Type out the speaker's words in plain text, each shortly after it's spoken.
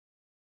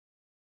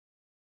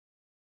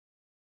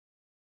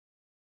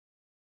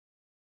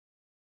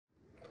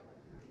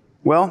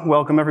Well,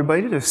 welcome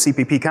everybody to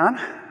CppCon,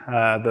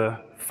 the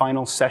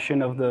final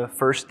session of the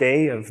first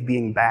day of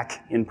being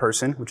back in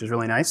person, which is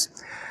really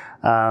nice.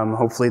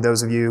 Hopefully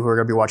those of you who are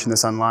going to be watching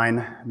this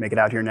online make it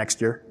out here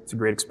next year. It's a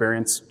great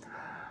experience.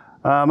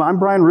 I'm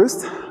Brian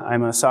Ruth.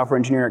 I'm a software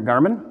engineer at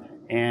Garmin,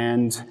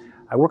 and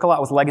I work a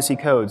lot with legacy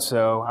code,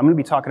 so I'm going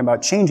to be talking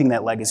about changing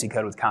that legacy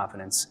code with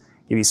confidence,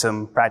 give you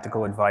some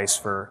practical advice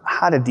for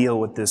how to deal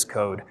with this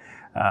code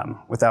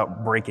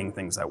without breaking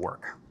things that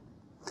work.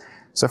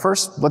 So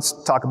first, let's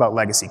talk about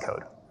legacy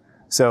code.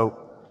 So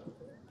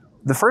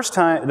the first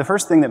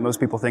thing that most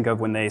people think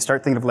of when they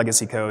start thinking of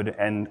legacy code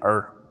and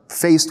are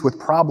faced with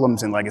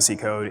problems in legacy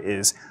code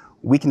is,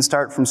 we can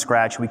start from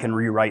scratch, we can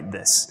rewrite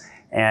this,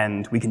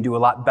 and we can do a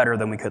lot better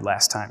than we could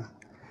last time.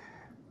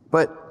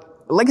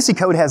 But legacy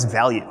code has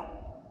value.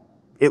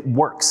 It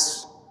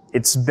works.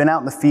 It's been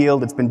out in the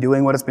field, it's been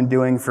doing what it's been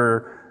doing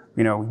for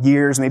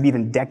years, maybe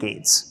even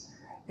decades.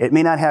 It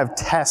may not have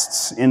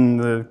tests in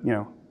the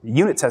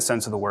unit test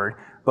sense of the word,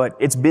 but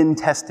it's been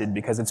tested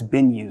because it's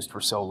been used for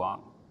so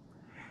long.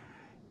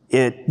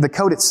 The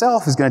code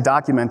itself is going to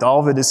document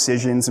all the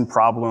decisions and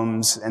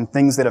problems and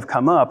things that have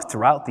come up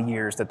throughout the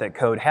years that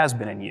code has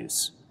been in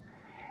use.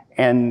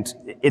 And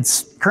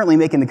it's currently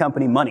making the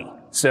company money.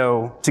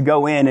 So to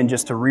go in and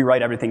just to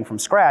rewrite everything from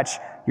scratch,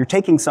 you're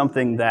taking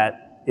something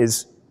that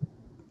is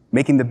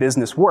making the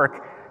business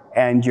work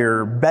and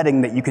you're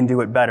betting that you can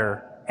do it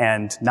better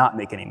and not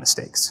make any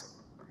mistakes.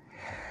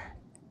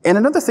 And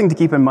another thing to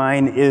keep in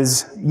mind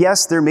is,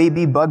 yes, there may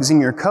be bugs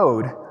in your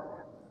code,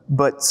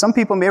 but some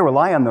people may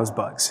rely on those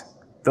bugs.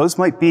 Those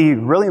might be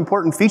really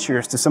important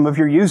features to some of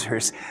your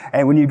users,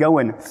 and when you go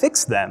and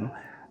fix them,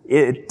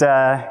 it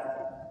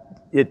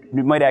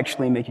might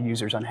actually make your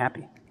users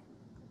unhappy.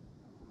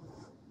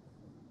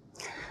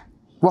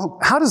 Well,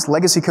 how does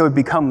legacy code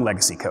become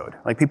legacy code?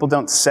 Like, people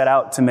don't set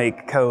out to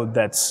make code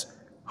that's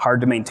hard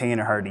to maintain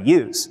or hard to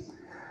use.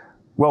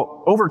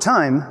 Well, over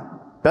time,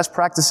 best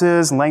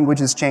practices and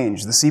languages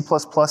change. The C++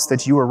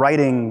 that you were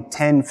writing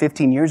 10,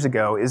 15 years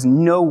ago is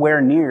nowhere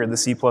near the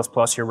C++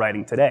 you're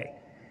writing today.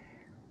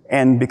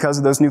 And because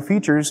of those new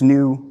features,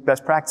 new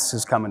best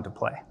practices come into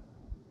play.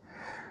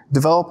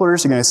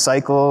 Developers are going to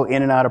cycle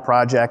in and out of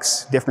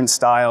projects, different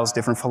styles,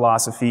 different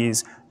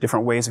philosophies,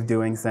 different ways of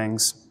doing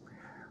things.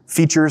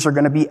 Features are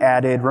going to be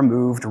added,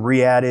 removed,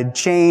 re-added,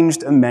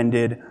 changed,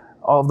 amended.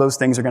 All of those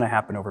things are going to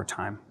happen over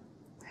time.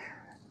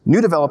 New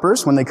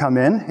developers, when they come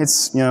in,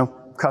 it's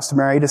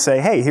customary to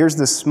say, hey, here's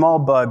this small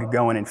bug,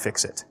 go in and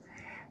fix it.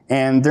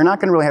 And they're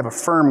not going to really have a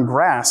firm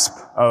grasp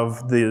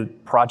of the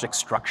project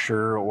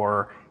structure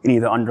or any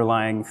of the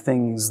underlying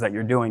things that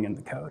you're doing in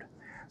the code.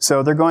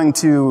 So they're going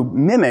to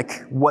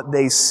mimic what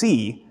they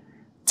see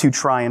to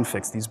try and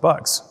fix these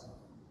bugs.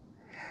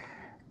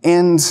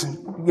 And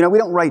we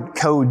don't write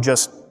code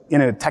just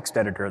in a text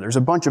editor. There's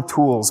a bunch of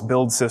tools,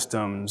 build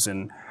systems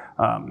and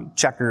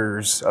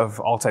checkers of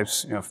all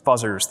types,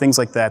 fuzzers, things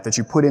like that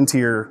you put into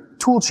your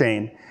tool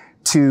chain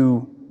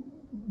to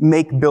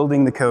make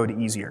building the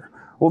code easier.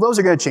 Well, those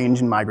are going to change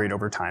and migrate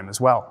over time as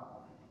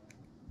well.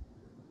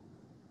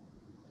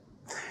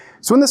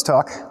 So in this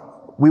talk,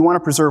 we want to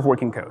preserve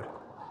working code.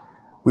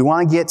 We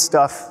want to get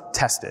stuff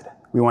tested.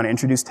 We want to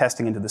introduce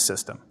testing into the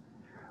system.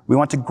 We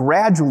want to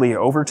gradually,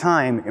 over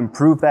time,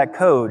 improve that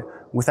code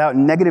without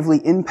negatively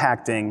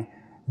impacting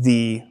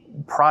the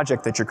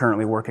project that you're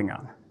currently working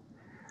on.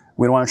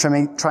 We want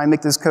to try and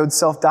make this code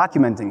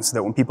self-documenting so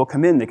that when people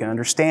come in, they can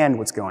understand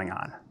what's going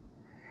on.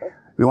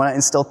 We want to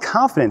instill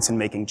confidence in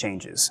making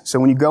changes. So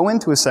when you go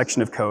into a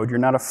section of code, you're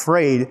not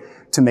afraid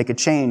to make a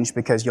change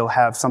because you'll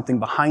have something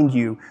behind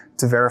you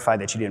to verify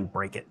that you didn't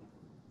break it.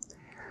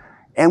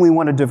 And we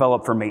want to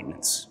develop for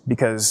maintenance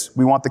because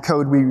we want the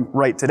code we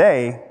write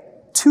today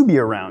to be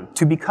around,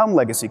 to become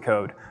legacy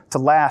code, to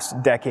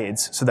last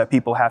decades so that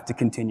people have to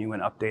continue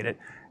and update it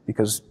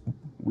because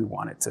we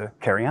want it to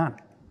carry on.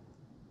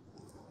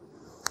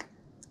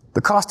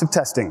 The cost of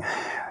testing.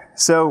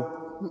 So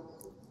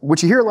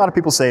what you hear a lot of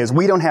people say is,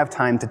 we don't have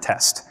time to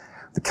test.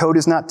 The code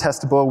is not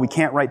testable. We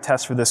can't write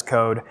tests for this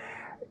code.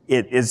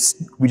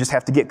 We just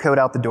have to get code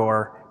out the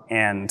door,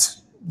 and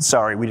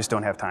sorry, we just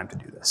don't have time to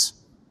do this.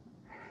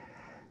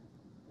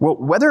 Well,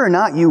 whether or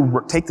not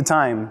you take the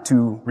time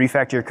to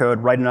refactor your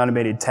code, write an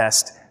automated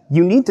test,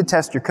 you need to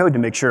test your code to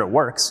make sure it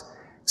works.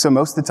 So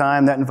most of the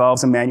time, that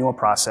involves a manual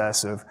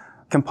process of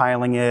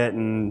compiling it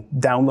and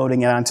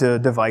downloading it onto a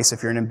device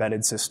if you're an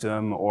embedded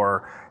system,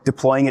 or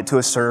deploying it to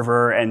a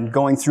server and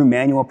going through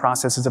manual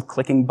processes of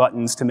clicking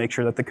buttons to make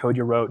sure that the code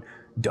you wrote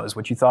does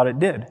what you thought it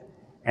did.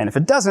 And if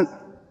it doesn't,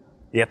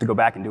 you have to go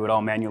back and do it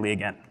all manually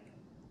again.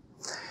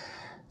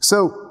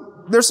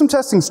 So there's some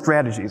testing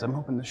strategies. I'm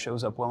hoping this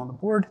shows up well on the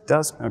board. It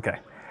does? Okay.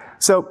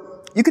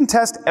 So you can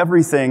test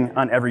everything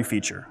on every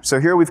feature.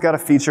 So here we've got a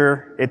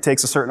feature. It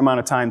takes a certain amount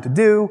of time to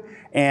do,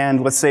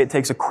 and let's say it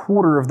takes a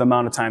quarter of the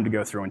amount of time to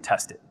go through and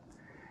test it.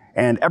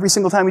 And every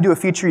single time you do a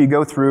feature, you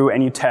go through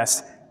and you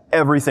test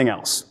everything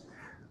else.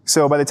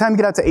 So by the time you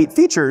get out to 8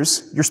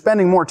 features, you're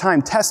spending more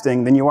time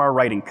testing than you are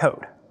writing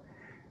code.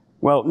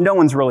 Well, no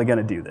one's really going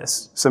to do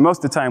this. So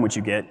most of the time what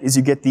you get is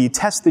you get the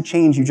test the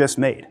change you just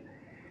made.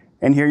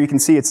 And here you can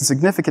see it's a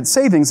significant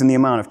savings in the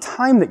amount of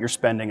time that you're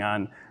spending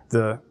on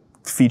the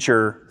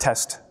feature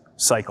test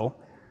cycle.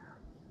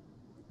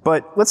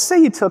 But let's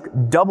say you took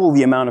double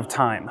the amount of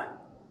time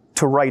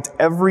to write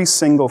every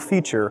single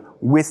feature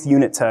with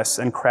unit tests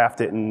and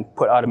craft it and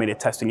put automated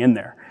testing in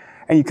there.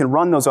 And you can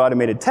run those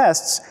automated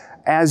tests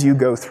as you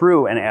go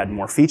through and add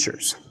more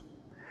features.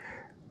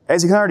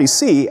 As you can already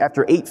see,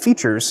 after 8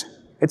 features,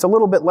 it's a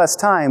little bit less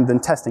time than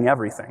testing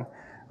everything,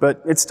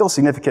 but it's still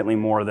significantly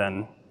more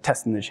than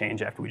testing the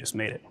change after we just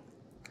made it.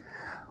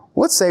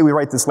 Let's say we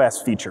write this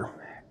last feature,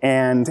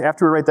 and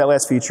after we write that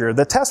last feature,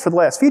 the test for the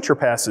last feature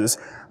passes,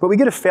 but we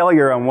get a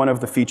failure on one of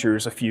the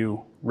features a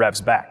few revs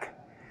back.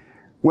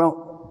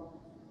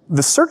 Well,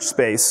 the search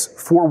space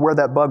for where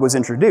that bug was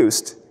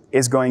introduced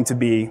is going to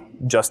be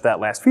just that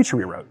last feature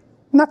we wrote.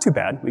 Not too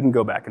bad, we can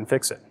go back and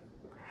fix it.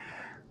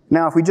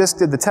 Now, if we just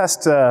did the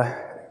test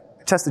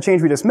the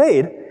change we just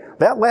made,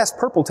 that last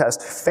purple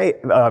test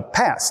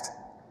passed.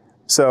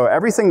 So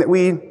everything that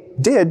we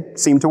did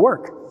seemed to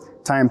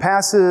work. Time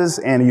passes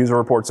and a user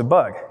reports a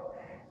bug.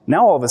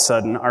 Now all of a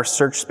sudden, our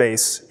search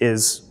space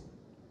is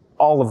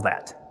all of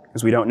that,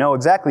 because we don't know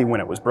exactly when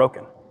it was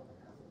broken.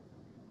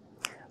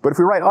 But if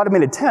we write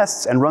automated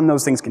tests and run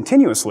those things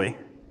continuously,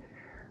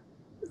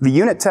 the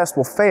unit test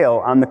will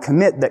fail on the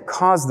commit that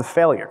caused the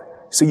failure.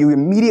 So you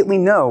immediately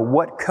know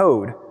what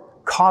code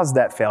caused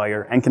that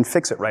failure and can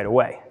fix it right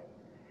away.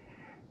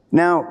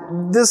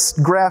 Now, this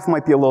graph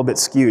might be a little bit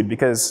skewed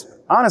because,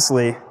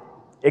 honestly,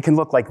 it can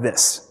look like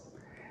this.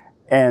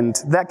 And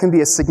that can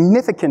be a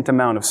significant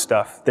amount of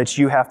stuff that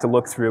you have to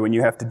look through and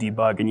you have to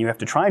debug and you have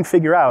to try and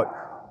figure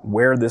out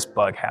where this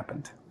bug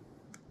happened.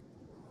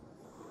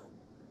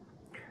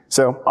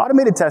 So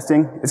automated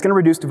testing is going to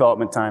reduce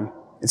development time.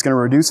 It's going to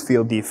reduce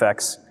field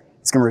defects.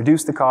 It's going to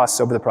reduce the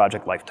costs over the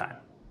project lifetime.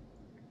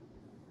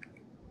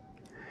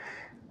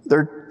 There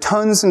are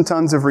tons and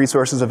tons of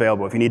resources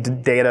available. If you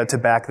need data to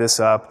back this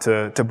up,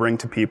 to bring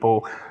to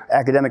people,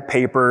 academic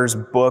papers,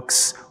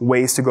 books,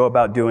 ways to go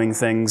about doing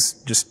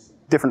things,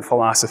 just different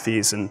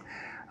philosophies, and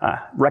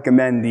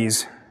recommend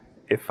these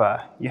if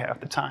you have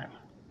the time.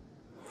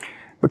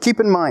 But keep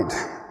in mind,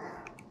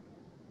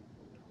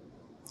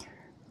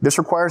 this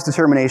requires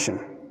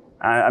determination.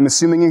 I'm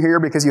assuming you're here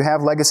because you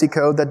have legacy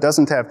code that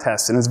doesn't have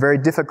tests and is very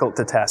difficult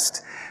to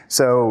test.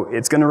 So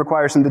it's going to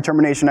require some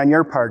determination on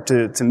your part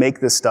to make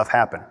this stuff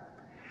happen.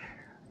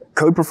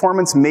 Code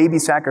performance may be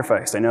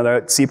sacrificed. I know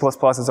that C++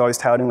 is always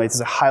touting like this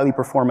is a highly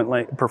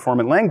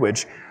performant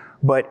language,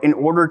 but in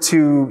order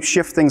to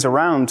shift things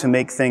around to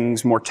make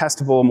things more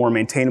testable, more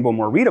maintainable,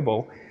 more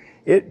readable,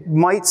 it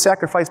might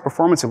sacrifice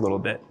performance a little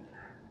bit.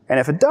 And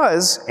if it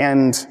does,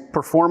 and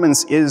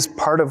performance is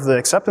part of the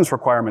acceptance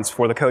requirements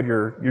for the code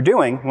you're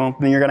doing, well,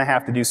 then you're going to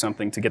have to do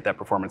something to get that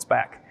performance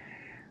back.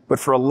 But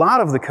for a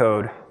lot of the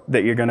code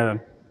that you're going to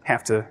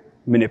have to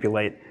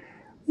manipulate,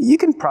 you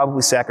can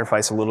probably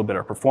sacrifice a little bit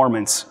of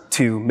performance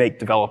to make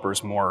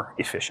developers more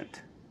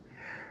efficient.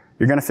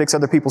 You're going to fix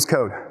other people's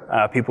code.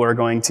 People are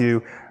going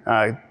to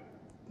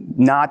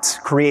not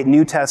create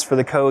new tests for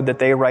the code that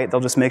they write.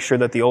 They'll just make sure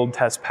that the old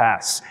tests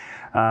pass.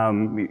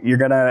 You're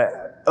going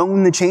to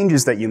own the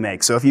changes that you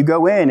make. So if you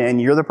go in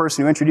and you're the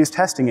person who introduced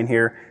testing in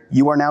here,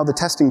 you are now the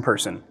testing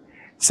person.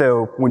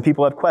 So when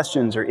people have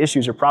questions or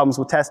issues or problems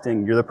with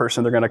testing, you're the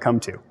person they're going to come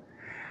to.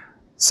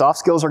 Soft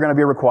skills are going to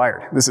be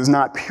required. This is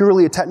not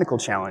purely a technical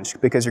challenge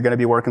because you're going to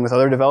be working with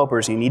other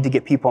developers. You need to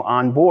get people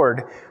on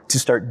board to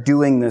start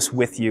doing this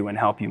with you and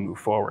help you move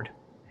forward.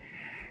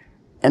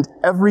 And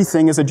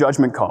everything is a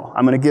judgment call.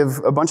 I'm going to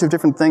give a bunch of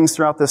different things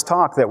throughout this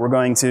talk that we're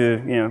going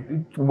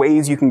to,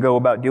 ways you can go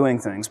about doing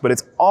things. But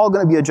it's all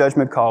going to be a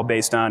judgment call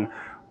based on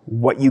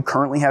what you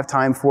currently have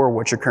time for,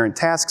 what your current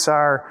tasks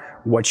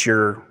are, what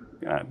your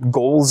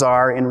goals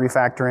are in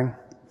refactoring.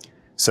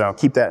 So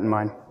keep that in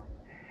mind.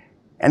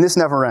 And this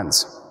never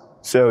ends.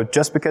 So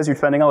just because you're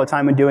spending all the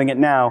time in doing it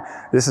now,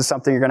 this is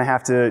something you're going to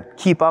have to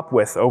keep up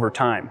with over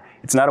time.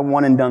 It's not a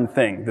one and done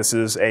thing. This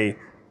is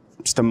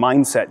just a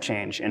mindset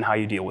change in how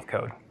you deal with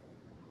code.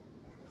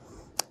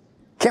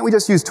 Can't we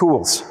just use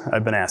tools?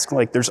 I've been asked.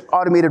 Like there's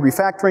automated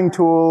refactoring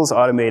tools,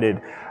 automated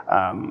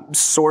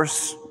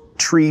source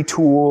tree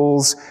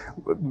tools,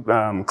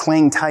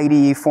 clang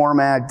tidy,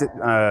 format,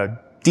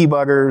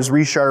 debuggers,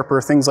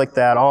 resharper, things like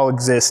that all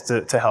exist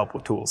to help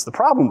with tools. The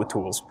problem with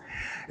tools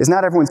is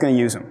not everyone's going to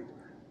use them.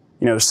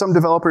 There's some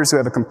developers who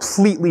have a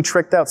completely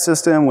tricked out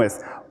system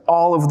with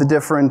all of the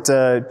different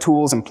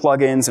tools and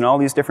plugins and all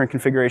these different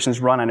configurations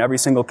run on every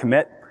single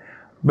commit,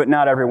 but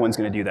not everyone's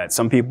going to do that.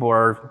 Some people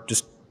are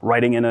just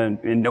writing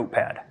in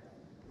Notepad.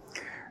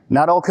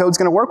 Not all code's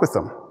going to work with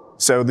them.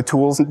 So the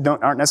tools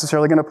aren't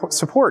necessarily going to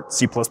support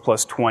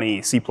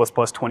C++20,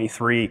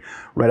 C++23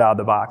 right out of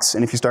the box.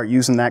 And if you start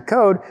using that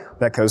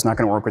code's not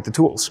going to work with the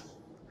tools.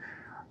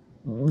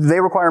 They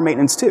require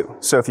maintenance too.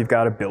 So if you've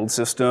got a build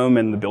system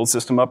and the build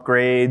system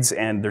upgrades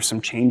and there's some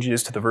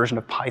changes to the version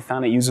of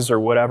Python it uses or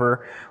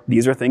whatever,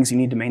 these are things you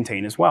need to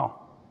maintain as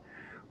well.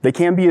 They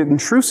can be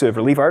intrusive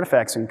or leave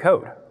artifacts in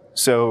code.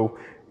 So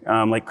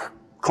like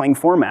clang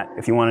format,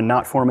 if you want to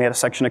not format a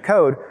section of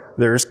code,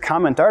 there's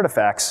comment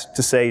artifacts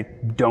to say,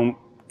 don't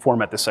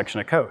format this section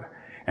of code.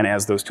 And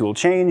as those tools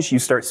change, you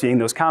start seeing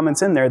those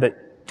comments in there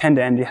that tend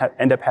to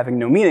end up having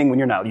no meaning when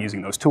you're not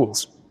using those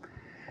tools.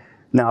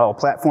 Not all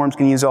platforms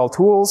can use all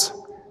tools,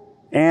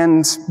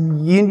 and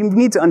you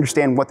need to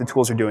understand what the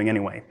tools are doing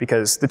anyway,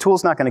 because the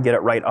tool's not going to get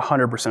it right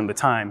 100% of the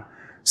time.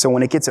 So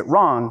when it gets it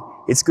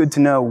wrong, it's good to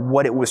know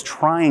what it was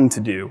trying to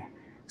do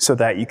so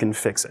that you can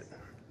fix it.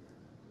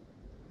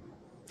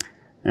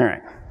 All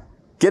right,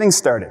 getting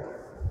started.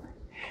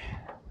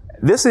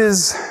 This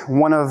is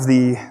one of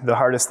the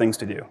hardest things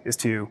to do, is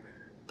to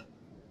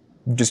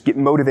just get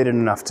motivated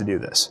enough to do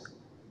this.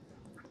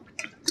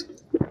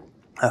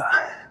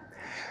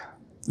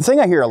 The thing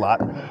I hear a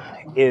lot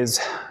is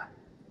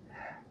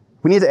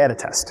we need to add a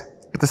test.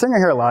 The thing I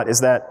hear a lot is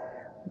that,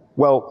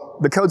 well,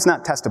 the code's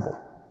not testable.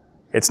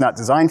 It's not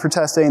designed for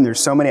testing. There's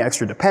so many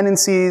extra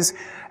dependencies,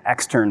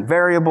 external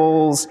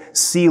variables,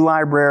 C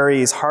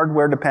libraries,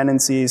 hardware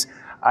dependencies,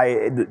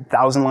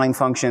 1,000-line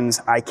functions.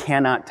 I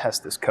cannot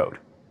test this code.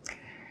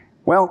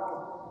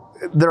 Well,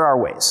 there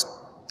are ways.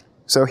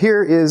 So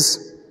here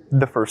is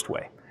the first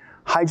way.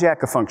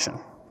 Hijack a function.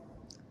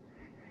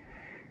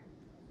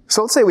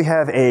 So let's say we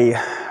have a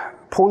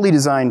poorly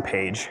designed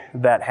page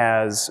that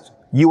has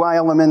UI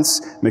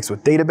elements mixed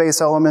with database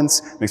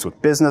elements, mixed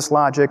with business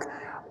logic,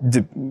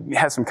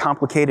 has some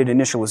complicated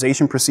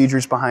initialization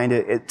procedures behind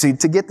it.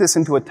 To get this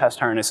into a test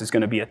harness is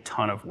going to be a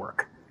ton of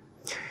work.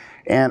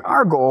 And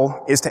our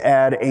goal is to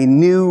add a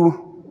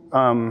new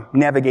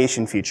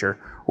navigation feature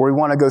where we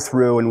want to go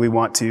through and we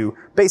want to,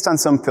 based on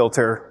some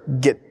filter,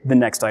 get the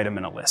next item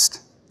in a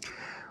list.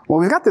 Well,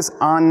 we've got this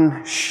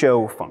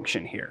onShow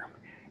function here.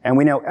 And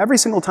we know every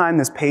single time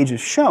this page is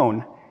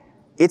shown,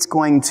 it's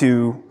going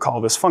to call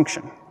this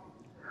function.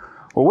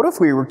 Well, what if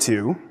we were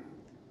to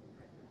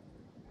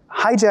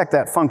hijack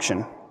that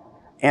function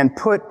and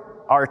put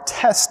our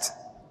test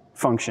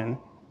function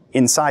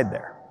inside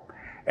there?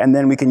 And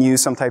then we can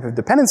use some type of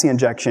dependency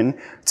injection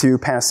to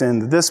pass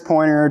in this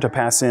pointer, to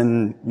pass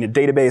in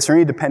database, or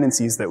any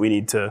dependencies that we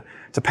need to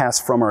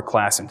pass from our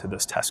class into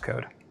this test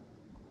code.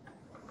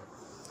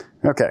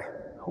 Okay,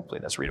 hopefully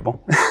that's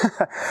readable.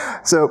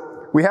 So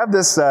we have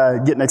this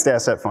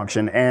getNextAsset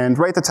function, and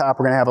right at the top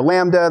we're going to have a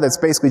lambda that's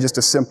basically just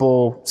a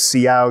simple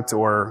cout,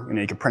 or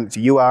you can print it to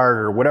UART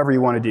or whatever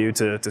you want to do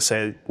to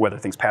say whether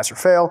things pass or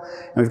fail.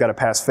 And we've got a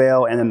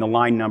pass-fail, and then the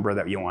line number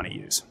that you want to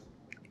use.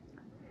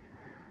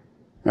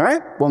 All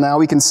right, well now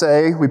we can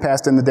say we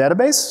passed in the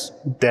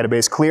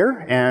database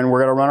clear, and we're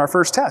going to run our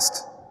first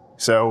test.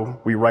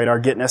 So we write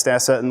our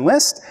getNextAsset in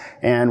list,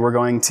 and we're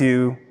going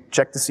to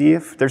check to see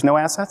if there's no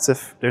assets,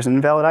 if there's an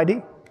invalid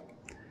ID.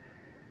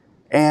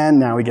 And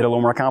now we get a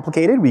little more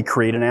complicated. We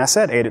create an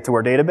asset, add it to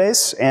our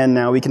database, and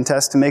now we can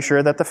test to make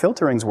sure that the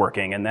filtering's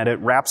working and that it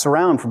wraps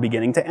around from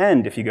beginning to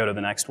end if you go to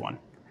the next one.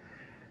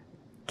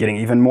 Getting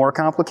even more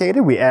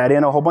complicated, we add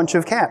in a whole bunch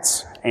of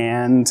cats,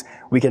 and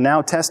we can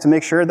now test to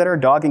make sure that our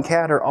dog and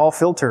cat are all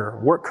filter,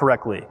 work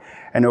correctly,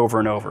 and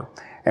over.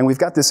 And we've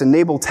got this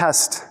enable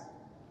test,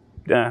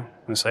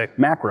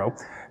 macro,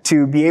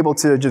 to be able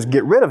to just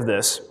get rid of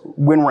this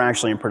when we're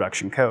actually in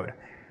production code.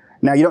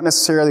 Now, you don't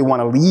necessarily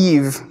want to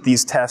leave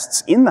these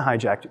tests in the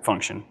hijack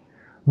function,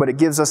 but it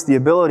gives us the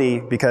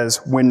ability, because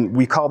when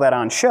we call that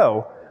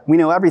onShow, we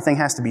know everything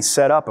has to be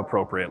set up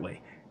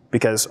appropriately,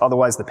 because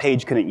otherwise the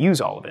page couldn't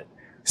use all of it.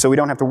 So we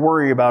don't have to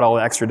worry about all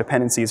the extra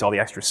dependencies, all the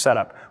extra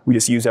setup. We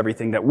just use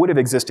everything that would have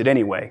existed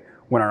anyway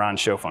when our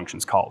onShow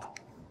function's called.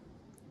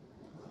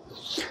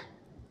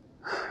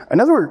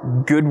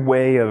 Another good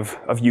way of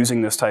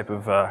using this type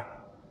of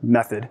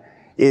method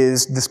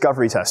is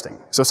discovery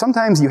testing. So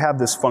sometimes you have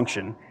this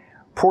function,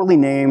 poorly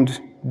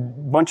named,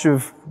 bunch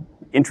of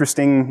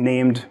interesting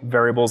named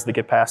variables that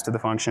get passed to the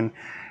function,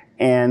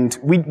 and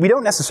we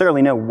don't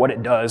necessarily know what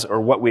it does or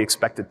what we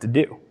expect it to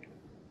do.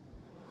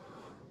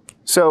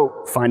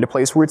 So find a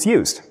place where it's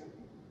used.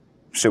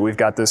 So we've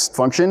got this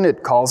function,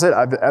 it calls it.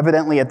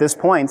 Evidently at this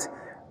point,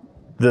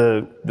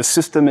 the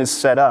system is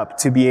set up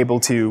to be able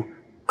to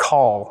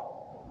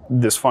call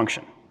this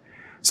function.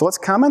 So let's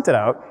comment it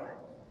out,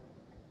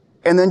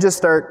 and then just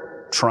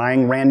start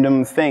trying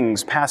random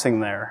things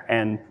passing there,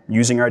 and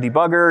using our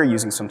debugger,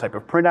 using some type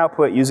of print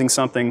output, using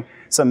some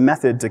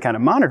method to kind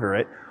of monitor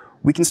it,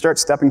 we can start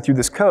stepping through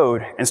this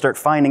code and start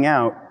finding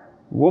out,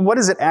 well, what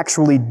is it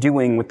actually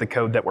doing with the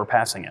code that we're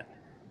passing it?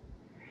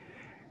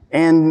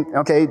 And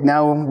okay,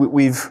 now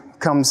we've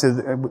come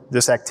to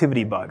this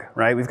activity bug,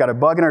 right? We've got a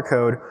bug in our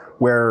code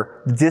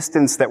where the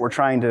distance that we're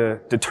trying to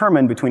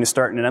determine between a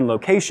start and an end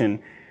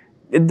location,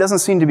 it doesn't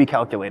seem to be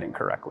calculating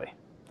correctly.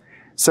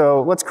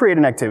 So let's create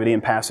an activity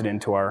and pass it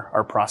into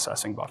our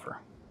processing buffer.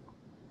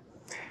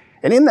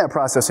 And in that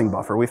processing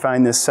buffer, we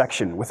find this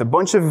section with a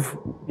bunch of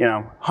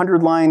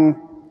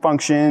 100-line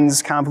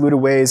functions, convoluted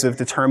ways of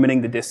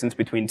determining the distance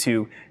between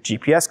two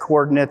GPS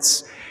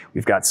coordinates.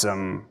 We've got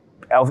some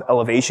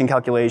elevation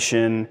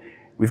calculation.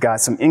 We've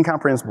got some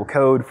incomprehensible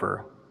code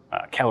for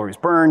calories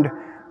burned.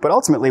 But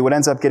ultimately, what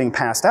ends up getting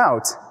passed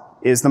out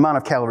is the amount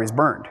of calories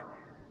burned.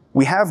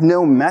 We have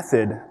no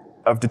method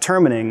of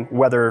determining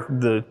whether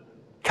the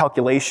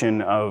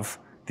calculation of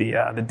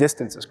the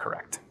distance is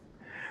correct.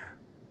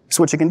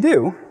 So what you can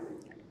do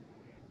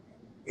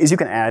is you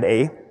can add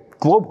a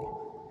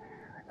global.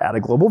 Add a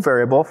global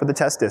variable for the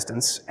test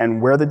distance,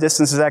 and where the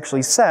distance is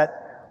actually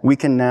set, we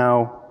can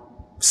now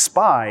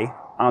spy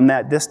on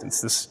that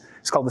distance. This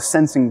is called the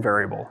sensing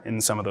variable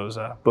in some of those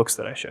books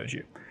that I showed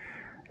you.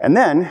 And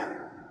then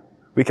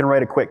we can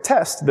write a quick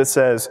test that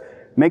says,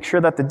 make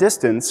sure that the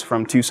distance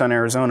from Tucson,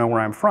 Arizona,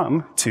 where I'm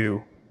from,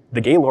 to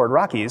the Gaylord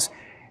Rockies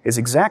is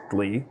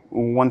exactly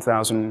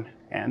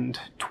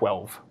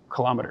 1,012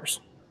 kilometers.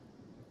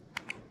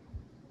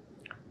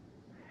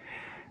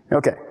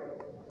 Okay,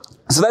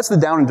 so that's the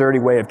down and dirty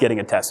way of getting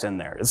a test in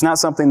there. It's not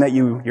something that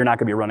you're not going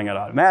to be running it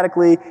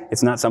automatically.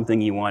 It's not something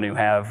you want to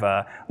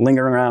have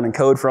lingering around in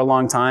code for a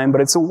long time,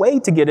 but it's a way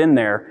to get in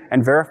there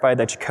and verify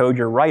that your code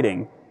you're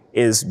writing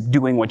is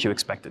doing what you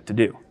expect it to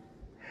do.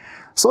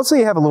 So let's say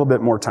you have a little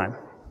bit more time.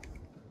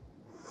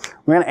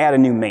 We're going to add a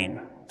new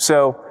main.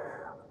 So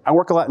I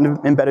work a lot in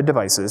embedded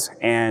devices,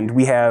 and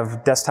we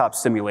have desktop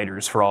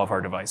simulators for all of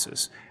our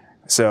devices.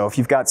 So if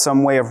you've got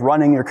some way of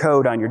running your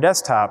code on your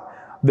desktop,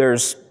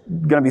 there's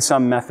going to be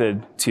some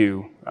method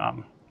to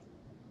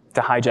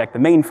hijack the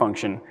main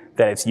function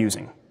that it's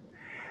using.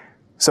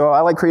 So I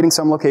like creating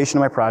some location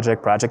in my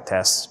project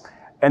tests,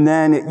 and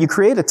then you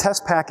create a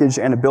test package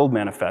and a build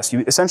manifest.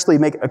 You essentially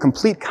make a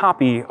complete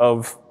copy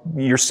of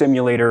your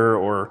simulator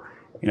or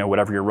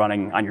whatever you're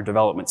running on your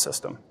development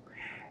system.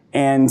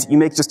 And you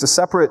make just a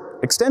separate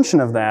extension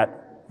of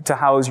that to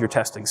house your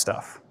testing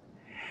stuff.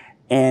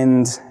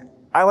 And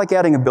I like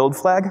adding a build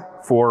flag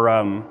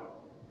for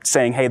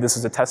saying, hey, this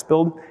is a test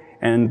build,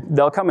 and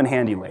they'll come in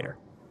handy later.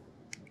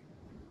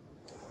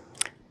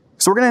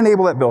 So we're going to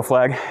enable that build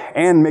flag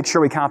and make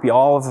sure we copy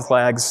all of the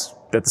flags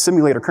that the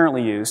simulator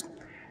currently used.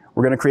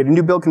 We're going to create a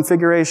new build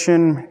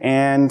configuration,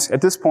 and at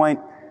this point,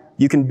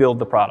 you can build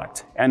the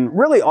product. And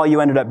really all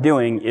you ended up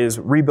doing is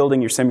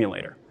rebuilding your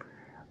simulator.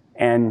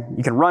 And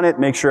you can run it,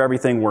 make sure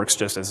everything works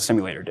just as the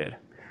simulator did.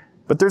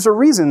 But there's a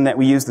reason that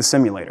we use the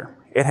simulator.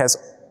 It has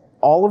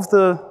all of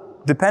the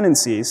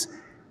dependencies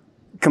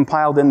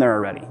compiled in there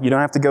already. You don't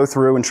have to go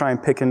through and try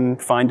and pick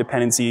and find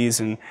dependencies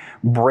and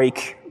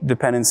break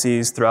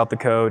dependencies throughout the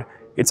code.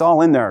 It's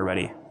all in there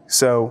already.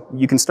 So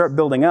you can start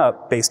building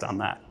up based on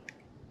that.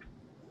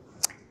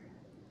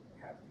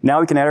 Now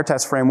we can add our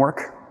test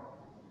framework,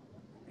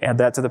 add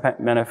that to the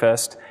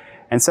manifest,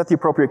 and set the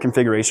appropriate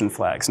configuration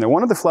flags. Now,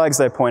 one of the flags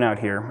that I point out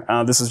here,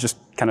 this is just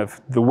kind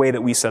of the way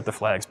that we set the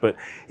flags, but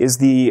is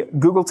the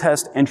Google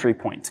Test entry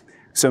point.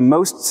 So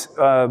most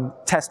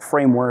test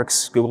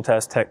frameworks, Google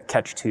Test,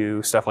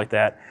 Catch2, stuff like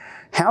that,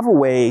 have a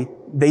way,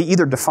 they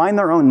either define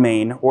their own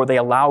main or they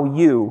allow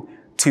you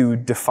to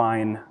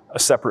define a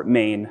separate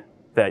main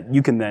that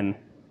you can then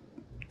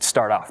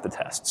start off the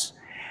tests.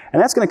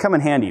 And that's going to come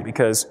in handy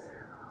because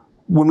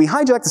when we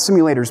hijack the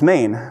simulator's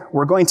main,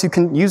 we're going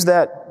to use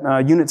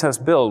that unit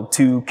test build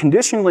to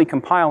conditionally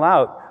compile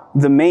out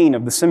the main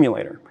of the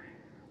simulator.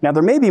 Now,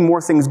 there may be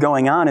more things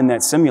going on in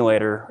that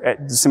simulator,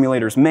 at the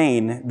simulator's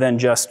main, than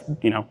just,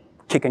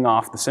 kicking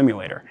off the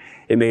simulator.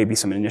 It may be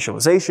some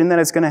initialization that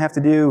it's going to have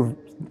to do,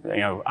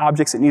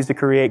 objects it needs to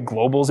create,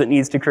 globals it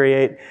needs to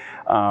create.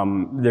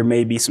 There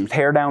may be some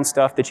teardown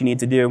stuff that you need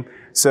to do.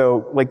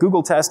 So, like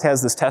Google Test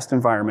has this test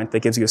environment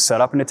that gives you a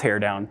setup and a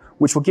teardown,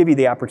 which will give you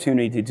the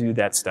opportunity to do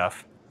that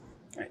stuff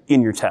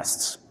in your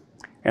tests.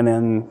 And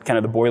then kind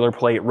of the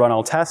boilerplate run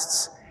all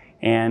tests,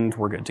 and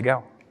we're good to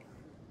go.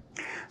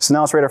 So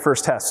now let's write our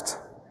first test.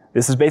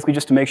 This is basically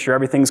just to make sure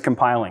everything's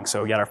compiling.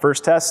 So we got our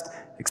first test,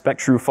 expect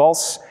true,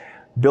 false,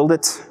 build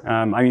it.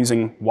 I'm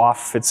using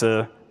WAF. It's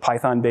a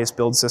Python-based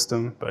build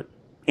system, but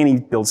any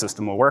build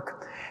system will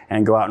work.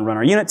 And go out and run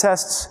our unit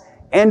tests,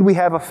 and we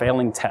have a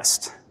failing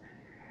test.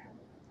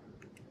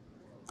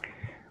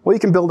 Well, you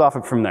can build off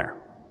it from there.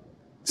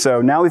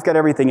 So now we've got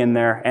everything in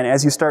there, and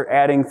as you start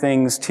adding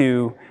things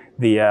to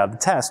the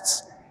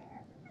tests,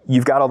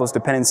 you've got all those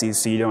dependencies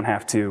so you don't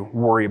have to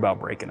worry about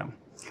breaking them.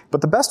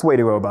 But the best way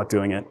to go about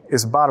doing it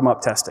is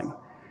bottom-up testing.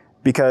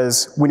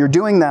 Because when you're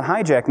doing that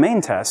hijack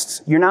main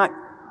tests, you're not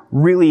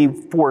really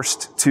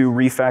forced to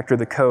refactor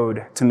the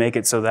code to make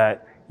it so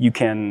that you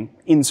can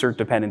insert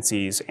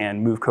dependencies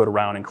and move code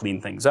around and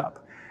clean things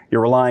up.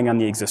 You're relying on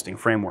the existing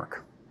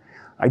framework.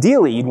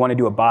 Ideally, you'd want to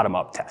do a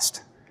bottom-up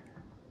test.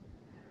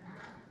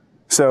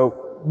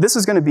 So this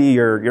is going to be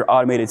your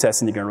automated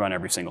testing you're going to run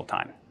every single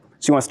time.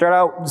 So you want to start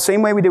out the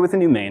same way we did with the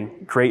new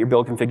main, create your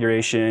build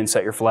configuration,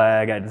 set your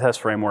flag, add the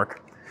test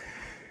framework.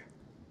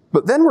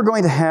 But then we're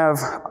going to have,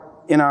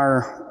 in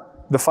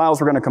the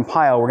files we're going to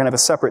compile, we're going to have a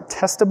separate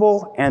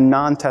testable and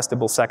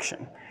non-testable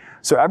section.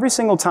 So every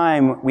single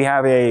time we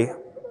have a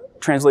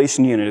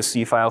translation unit, a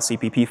C file,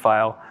 CPP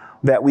file,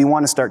 that we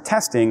want to start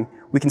testing,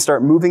 we can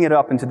start moving it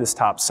up into this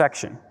top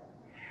section.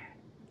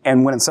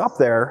 And when it's up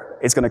there,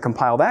 it's going to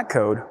compile that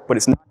code, but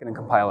it's not going to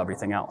compile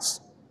everything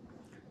else.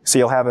 So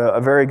you'll have a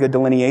very good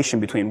delineation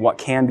between what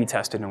can be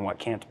tested and what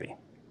can't be.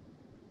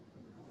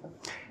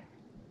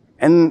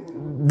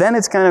 And then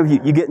it's kind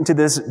of, you get into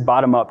this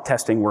bottom-up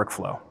testing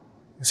workflow.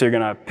 So you're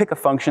going to pick a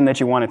function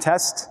that you want to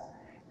test,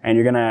 and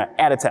you're gonna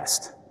add a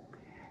test.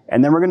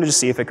 And then we're gonna just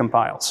see if it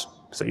compiles.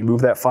 So you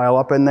move that file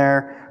up in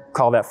there,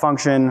 call that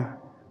function,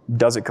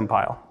 does it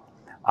compile?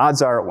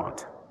 Odds are it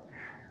won't.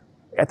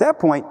 At that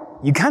point,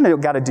 you kind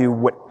of gotta do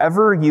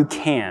whatever you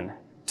can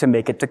to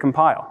make it to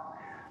compile.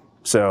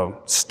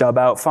 So stub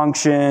out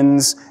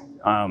functions,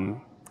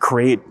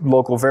 create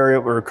local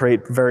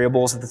create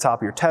variables at the top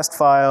of your test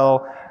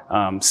file,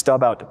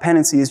 stub out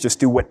dependencies, just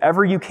do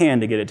whatever you can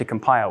to get it to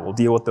compile. We'll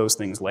deal with those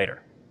things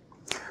later.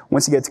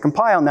 Once you get to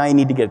compile, now you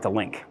need to get it to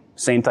link.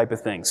 Same type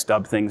of thing,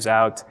 stub things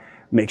out,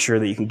 make sure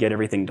that you can get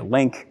everything to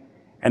link,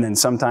 and then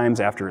sometimes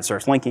after it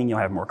starts linking, you'll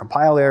have more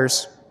compile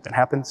errors. That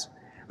happens,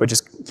 but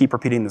just keep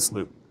repeating this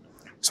loop.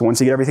 So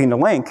once you get everything to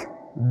link,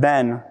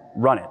 then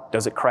run it.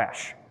 Does it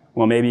crash?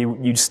 Well, maybe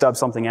you stub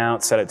something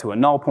out, set it to a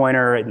null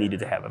pointer, it needed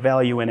to have a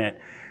value in it.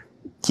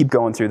 Keep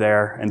going through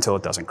there until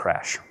it doesn't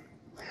crash.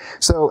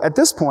 So at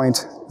this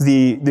point,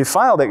 the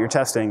file that you're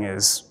testing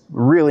is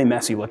really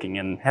messy looking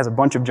and has a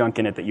bunch of junk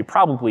in it that you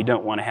probably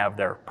don't want to have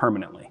there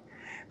permanently.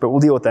 But we'll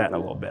deal with that in a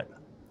little bit.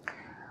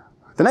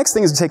 The next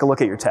thing is to take a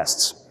look at your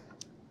tests.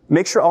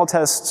 Make sure all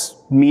tests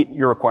meet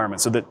your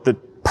requirements. So that the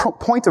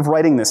point of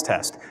writing this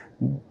test,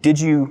 did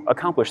you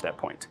accomplish that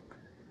point?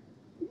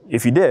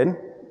 If you did,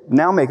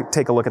 now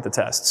take a look at the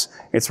tests.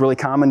 It's really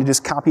common to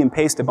just copy and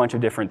paste a bunch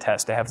of different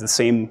tests to have the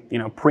same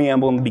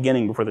preamble in the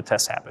beginning before the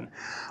tests happen.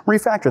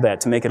 Refactor that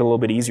to make it a little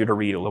bit easier to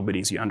read, a little bit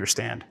easier to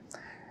understand.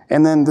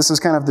 And then this is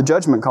kind of the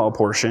judgment call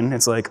portion.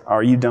 It's like,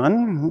 are you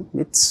done?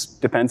 It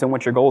depends on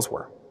what your goals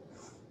were.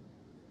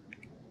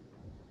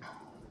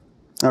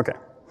 Okay.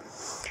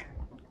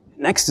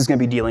 Next is going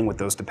to be dealing with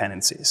those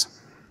dependencies.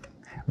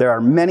 There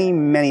are many,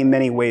 many,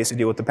 many ways to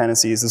deal with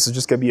dependencies. This is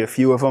just going to be a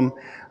few of them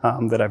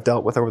that I've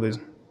dealt with over the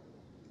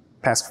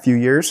past few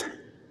years.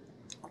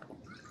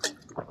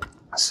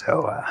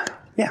 So,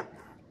 yeah.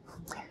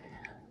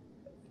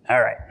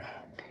 All right.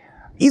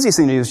 Easiest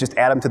thing to do is just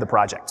add them to the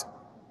project.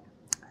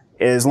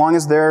 As long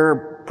as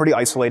they're pretty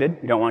isolated,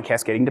 you don't want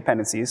cascading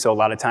dependencies. So a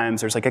lot of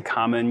times there's like a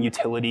common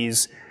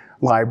utilities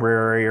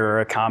library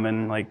or a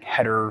common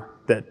header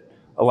that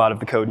a lot of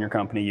the code in your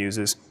company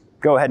uses.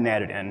 Go ahead and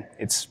add it in.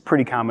 It's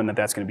pretty common that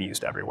that's going to be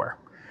used everywhere.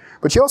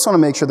 But you also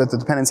want to make sure that the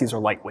dependencies are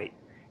lightweight.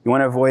 You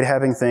want to avoid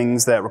having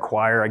things that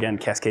require, again,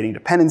 cascading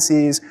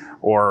dependencies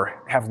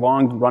or have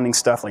long-running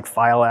stuff like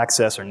file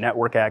access or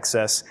network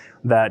access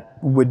that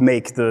would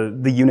make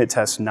the unit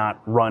tests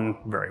not run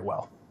very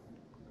well.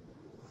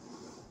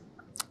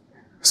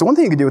 So one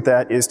thing you can do with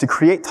that is to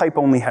create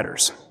type-only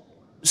headers.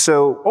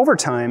 So over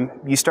time,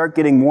 you start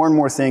getting more and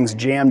more things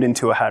jammed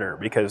into a header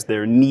because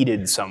they're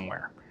needed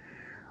somewhere.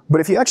 But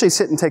if you actually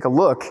sit and take a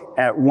look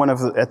at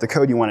at the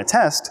code you want to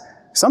test,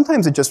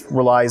 sometimes it just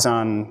relies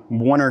on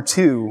one or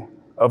two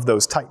of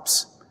those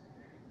types.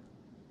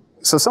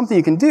 So something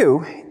you can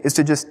do is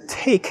to just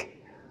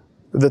take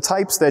the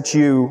types that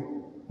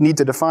you need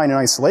to define in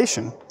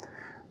isolation,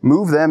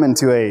 move them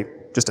into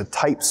just a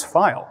types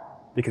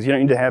file, because you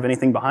don't need to have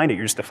anything behind it,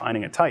 you're just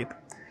defining a type.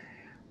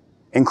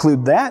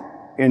 Include that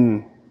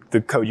in the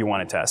code you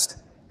want to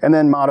test, and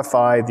then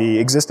modify the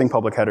existing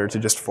public header to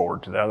just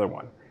forward to the other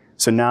one.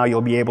 So now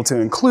you'll be able to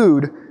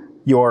include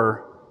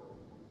your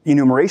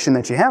enumeration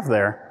that you have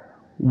there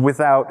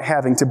without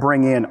having to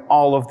bring in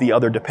all of the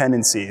other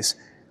dependencies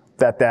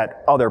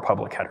that other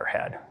public header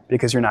had,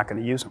 because you're not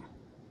going to use them.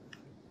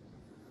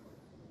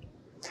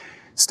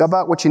 Stub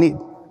out what you need.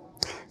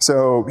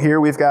 So here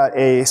we've got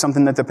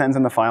something that depends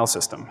on the file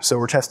system. So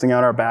we're testing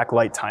out our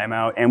backlight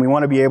timeout, and we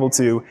want to be able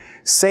to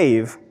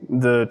save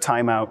the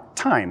timeout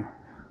time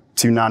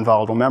to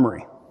non-volatile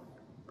memory.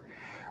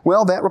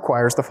 Well, that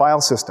requires the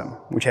file system,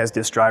 which has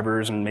disk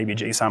drivers and maybe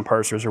JSON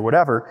parsers or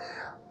whatever,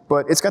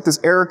 but it's got this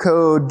error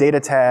code, data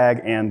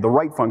tag, and the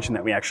write function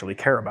that we actually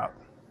care about.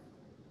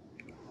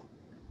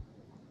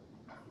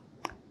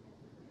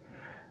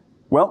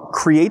 Well,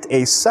 create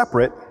a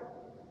separate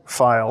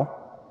file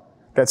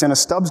that's in a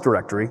stubs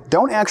directory.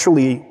 Don't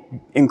actually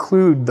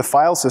include the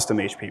file system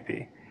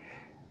HPP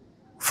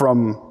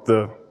from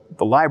the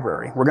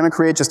library. We're going to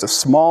create just a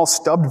small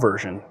stubbed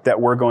version that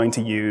we're going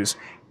to use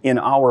in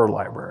our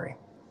library.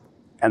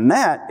 And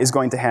that is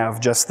going to have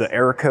just the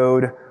error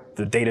code,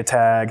 the data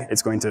tag.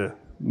 It's going to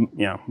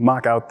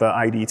mock out the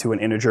ID to an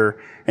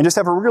integer, and just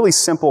have a really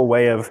simple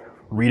way of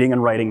reading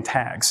and writing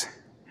tags.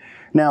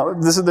 Now,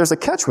 there's a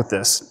catch with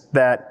this,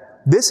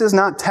 that this is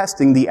not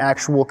testing the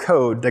actual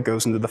code that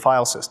goes into the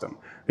file system.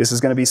 This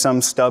is going to be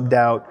some stubbed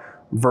out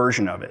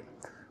version of it.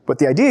 But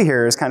the idea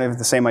here is kind of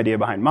the same idea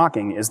behind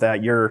mocking, is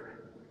that you're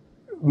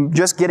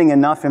just getting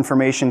enough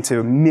information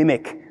to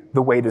mimic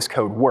the way this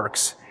code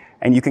works.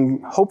 And you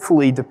can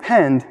hopefully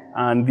depend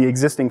on the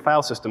existing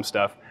file system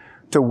stuff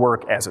to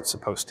work as it's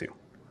supposed to.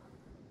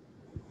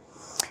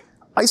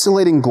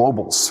 Isolating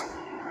globals.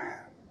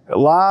 A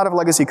lot of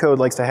legacy code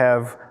likes to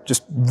have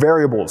just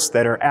variables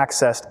that are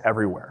accessed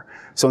everywhere.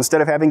 So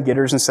instead of having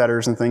getters and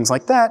setters and things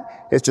like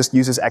that, it just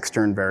uses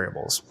extern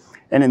variables.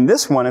 And in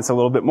this one, it's a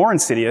little bit more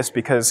insidious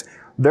because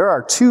there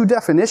are two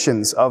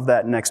definitions of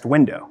that next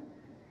window.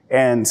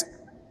 And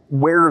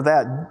where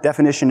that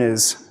definition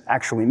is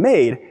actually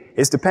made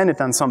is dependent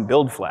on some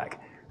build flag.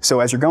 So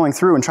as you're going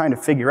through and trying to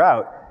figure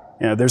out,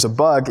 there's a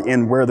bug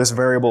in where this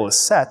variable is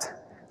set,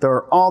 there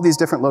are all these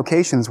different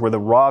locations where the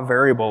raw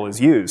variable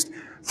is used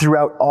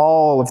throughout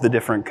all of the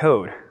different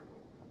code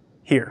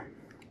here.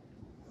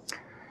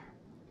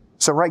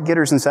 So write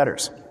getters and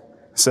setters.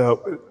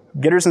 So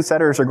getters and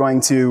setters are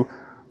going to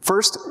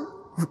first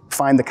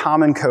find the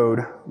common code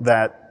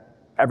that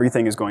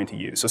everything is going to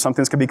use. So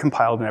something's going to be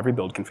compiled in every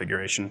build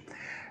configuration,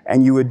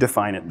 and you would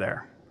define it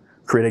there.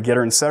 Create a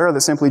getter and setter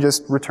that simply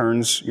just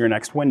returns your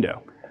next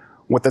window.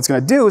 What that's going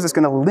to do is it's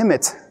going to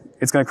limit,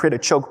 it's going to create a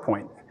choke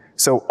point.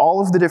 So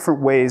all of the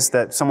different ways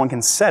that someone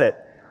can set it,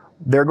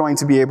 they're going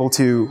to be able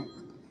to,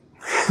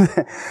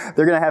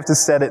 they're going to have to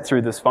set it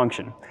through this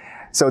function.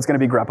 So it's going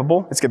to be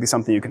greppable. It's going to be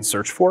something you can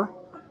search for.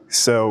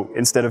 So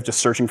instead of just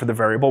searching for the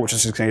variable, which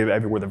is just going to be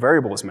everywhere the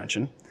variable is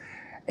mentioned,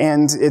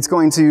 and it's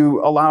going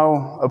to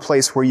allow a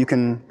place where you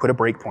can put a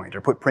breakpoint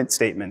or put print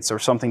statements or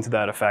something to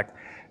that effect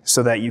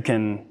so that you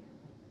can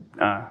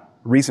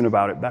reason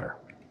about it better.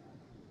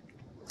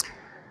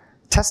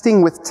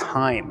 Testing with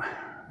time.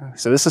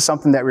 So this is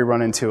something that we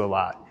run into a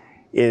lot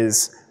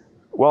is,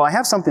 well, I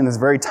have something that's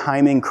very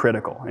timing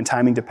critical and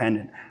timing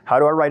dependent. How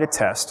do I write a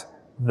test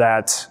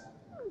that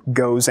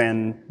goes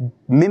and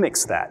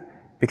mimics that?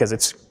 Because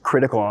it's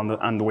critical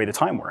on the way the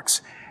time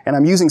works. And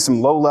I'm using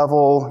some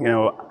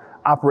low-level,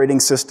 operating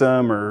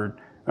system or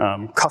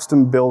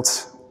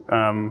custom-built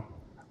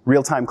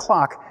real-time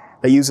clock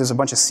that uses a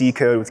bunch of C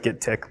code with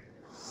git tick.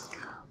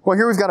 Well,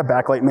 here we've got a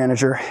backlight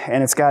manager,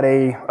 and it's got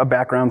a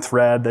background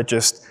thread that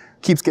just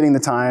keeps getting the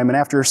time, and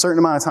after a certain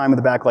amount of time of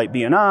the backlight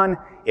being on,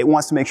 it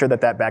wants to make sure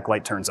that that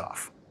backlight turns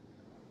off,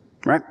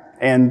 right?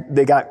 And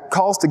they got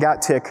calls to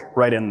got tick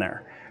right in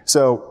there.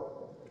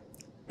 So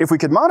if we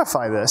could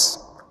modify this,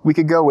 we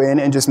could go in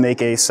and just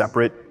make a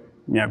separate,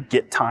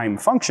 get time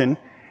function,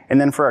 and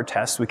then for our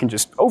tests, we can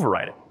just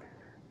override it.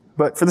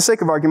 But for the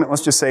sake of argument,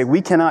 let's just say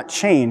we cannot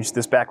change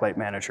this backlight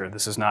manager.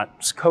 This is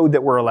not code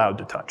that we're allowed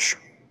to touch.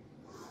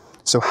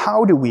 So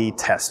how do we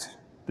test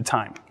the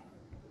time?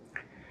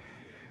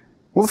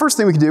 Well, the first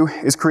thing we can do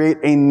is create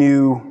a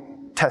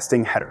new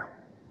testing header.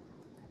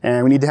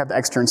 And we need to have the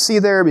extern C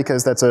there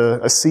because that's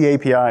a C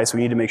API, so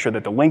we need to make sure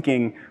that the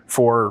linking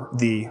for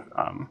the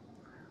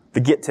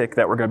git tick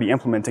that we're going to be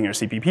implementing in our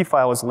CPP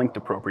file is linked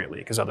appropriately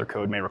because other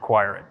code may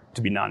require it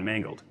to be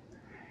non-mangled.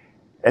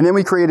 And then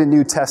we create a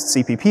new test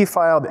CPP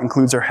file that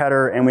includes our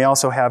header, and we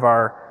also have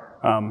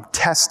our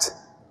test,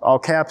 all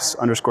caps,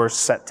 _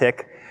 set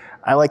tick.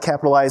 I like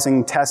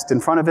capitalizing test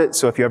in front of it,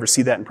 so if you ever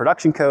see that in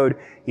production code,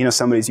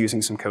 somebody's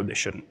using some code they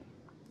shouldn't.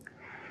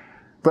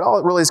 But all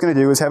it really is going to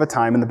do is have a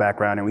time in the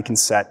background, and we can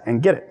set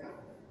and get it.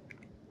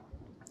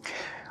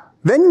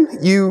 Then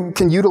you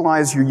can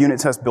utilize your unit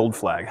test build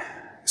flag.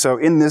 So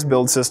in this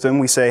build system,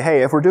 we say,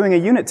 hey, if we're doing a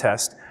unit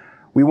test,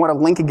 we want to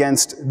link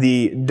against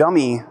the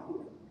dummy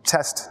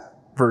test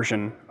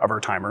version of our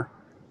timer.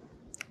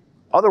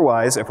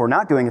 Otherwise, if we're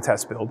not doing a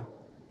test build,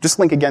 just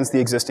link against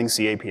the existing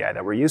C API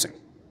that we're using.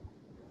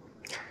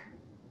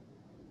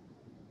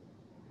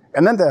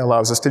 And then that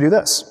allows us to do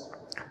this.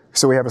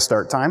 So we have a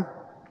start time.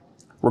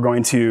 We're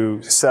going to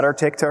set our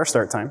tick to our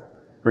start time.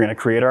 We're going to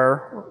create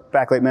our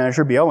backlight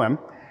manager, BLM, and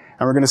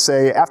we're going to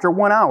say, after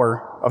 1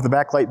 hour of the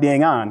backlight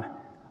being on,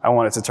 I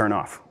want it to turn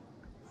off.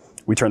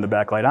 We turn the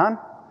backlight on.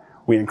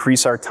 We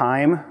increase our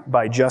time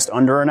by just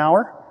under an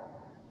hour.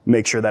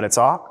 Make sure that it's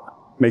off.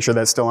 Make sure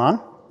that's still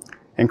on.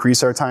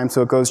 Increase our time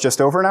so it goes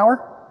just over an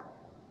hour.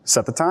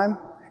 Set the time,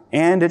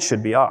 and it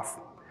should be off.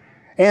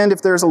 And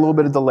if there's a little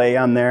bit of delay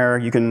on there,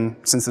 you can,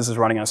 since this is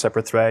running on a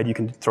separate thread, you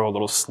can throw a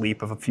little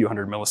sleep of a few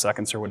hundred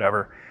milliseconds or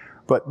whatever.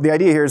 But the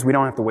idea here is we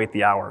don't have to wait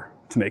the hour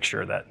to make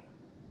sure that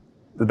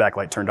the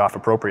backlight turned off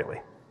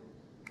appropriately.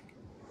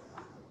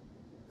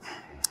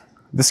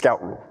 The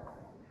scout rule.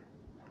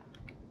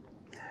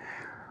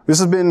 This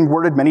has been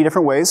worded many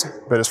different ways,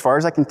 but as far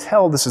as I can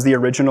tell, this is the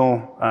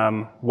original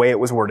way it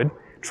was worded.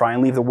 Try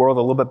and leave the world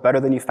a little bit better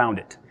than you found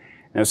it.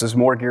 And this is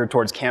more geared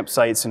towards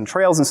campsites and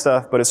trails and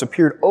stuff, but it's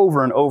appeared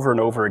over and over and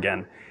over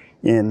again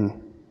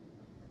in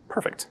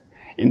programming.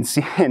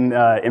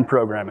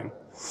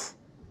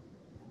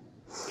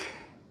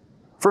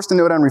 First, a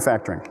note on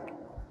refactoring.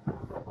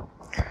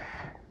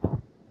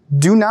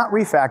 Do not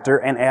refactor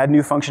and add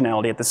new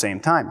functionality at the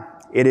same time.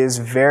 It is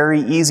very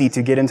easy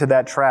to get into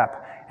that trap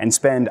and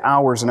spend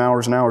hours and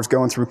hours and hours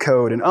going through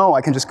code, and oh,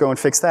 I can just go and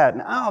fix that,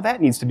 and oh, that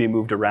needs to be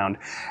moved around.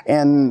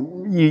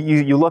 And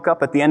you look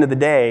up at the end of the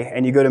day,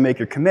 and you go to make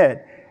your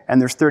commit, and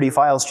there's 30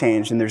 files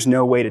changed, and there's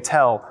no way to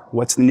tell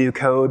what's the new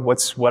code,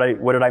 what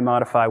did I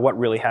modify, what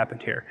really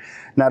happened here.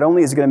 Not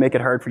only is it going to make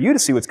it hard for you to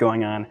see what's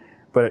going on,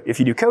 but if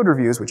you do code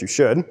reviews, which you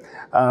should,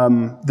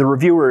 the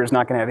reviewer is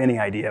not going to have any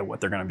idea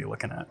what they're going to be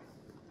looking at.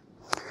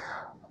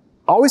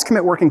 Always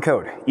commit working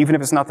code, even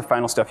if it's not the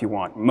final stuff you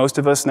want. Most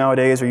of us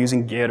nowadays are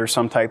using Git or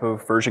some type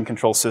of version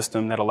control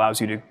system that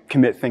allows you to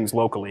commit things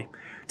locally.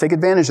 Take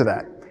advantage of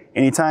that.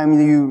 Anytime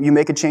you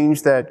make a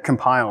change that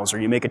compiles,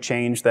 or you make a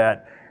change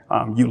that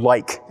you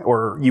like,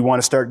 or you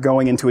want to start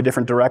going into a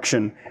different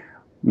direction,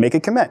 make a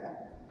commit.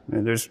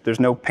 There's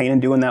no pain in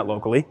doing that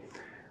locally.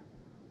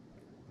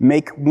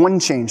 make one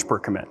change per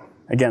commit.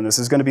 Again, this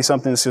is going to be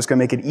something that's just going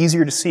to make it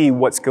easier to see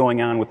what's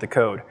going on with the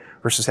code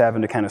versus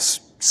having to kind of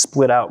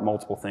split out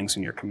multiple things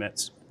in your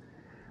commits.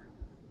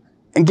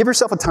 And give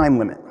yourself a time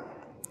limit.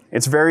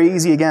 It's very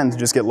easy, again, to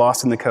just get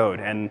lost in the code.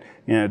 And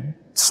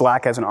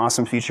Slack has an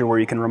awesome feature where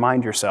you can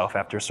remind yourself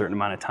after a certain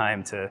amount of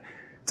time to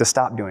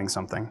stop doing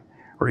something.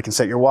 Or you can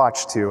set your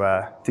watch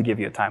to give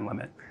you a time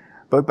limit.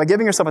 But by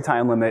giving yourself a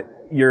time limit,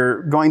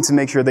 you're going to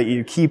make sure that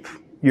you keep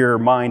your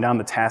mind on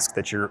the task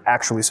that you're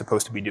actually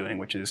supposed to be doing,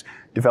 which is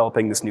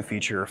developing this new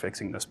feature or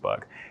fixing this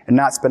bug, and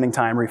not spending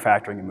time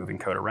refactoring and moving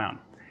code around.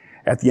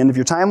 At the end of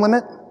your time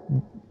limit,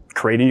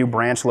 create a new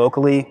branch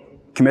locally,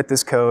 commit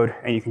this code,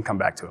 and you can come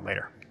back to it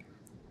later.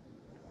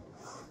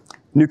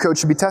 New code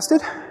should be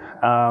tested.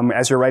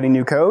 As you're writing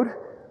new code,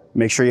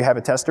 make sure you have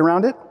a test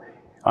around it.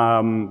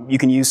 You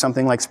can use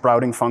something like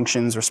sprouting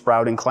functions or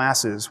sprouting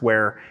classes,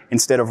 where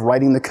instead of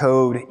writing the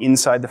code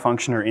inside the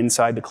function or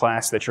inside the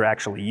class that you're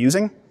actually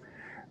using,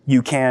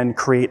 you can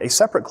create a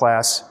separate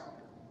class,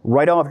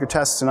 write all of your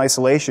tests in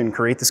isolation,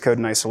 create this code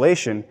in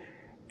isolation,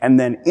 and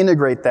then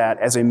integrate that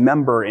as a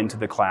member into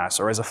the class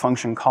or as a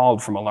function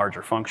called from a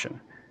larger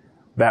function.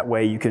 That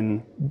way you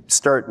can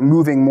start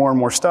moving more and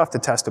more stuff to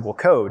testable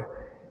code,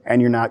 and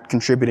you're not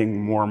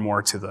contributing more and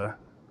more to the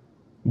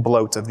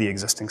bloat of the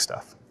existing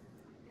stuff.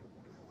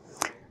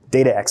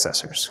 Data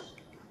accessors.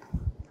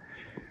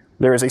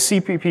 There is a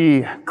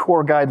CPP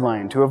core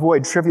guideline to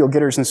avoid trivial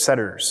getters and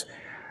setters.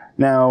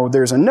 Now,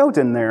 there's a note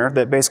in there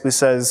that basically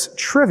says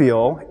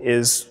trivial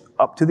is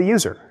up to the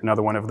user.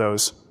 Another one of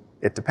those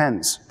it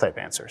depends type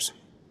answers.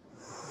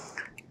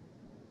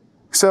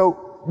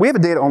 So we have a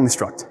data-only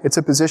struct. It's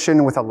a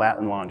position with a lat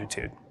and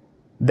longitude.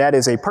 That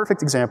is a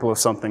perfect example of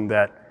something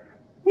that,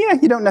 yeah,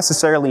 you don't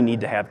necessarily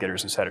need to have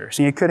getters and setters.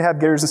 You could have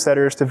getters and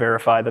setters to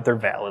verify that they're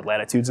valid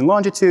latitudes and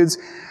longitudes,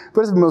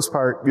 but for the most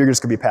part, you're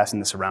just going to be passing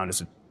this around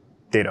as a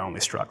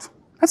data-only struct.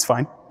 That's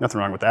fine.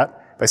 Nothing wrong with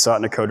that. If I saw it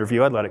in a code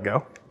review, I'd let it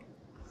go.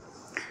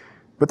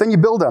 But then you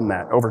build on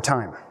that over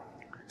time.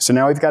 So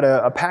now we've got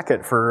a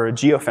packet for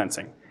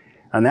geofencing,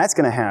 and that's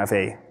going to have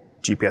a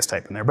GPS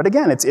type in there. But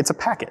again, it's a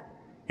packet.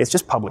 It's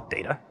just public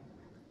data.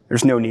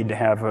 There's no need to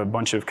have a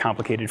bunch of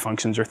complicated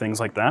functions or things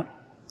like that.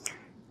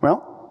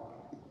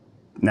 Well,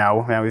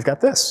 now we've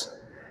got this.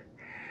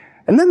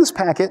 And then this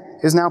packet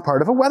is now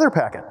part of a weather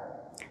packet.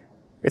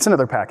 It's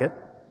another packet.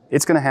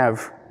 It's going to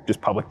have just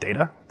public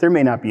data. There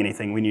may not be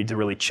anything we need to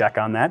really check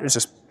on that. It's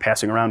just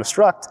passing around a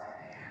struct.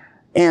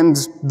 And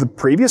the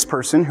previous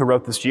person who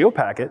wrote this geo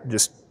packet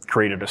just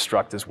created a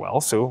struct as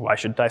well, so why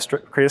should I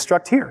create a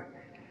struct here?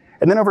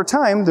 And then over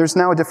time, there's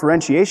now a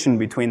differentiation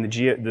between the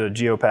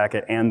geo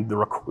packet and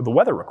the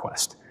weather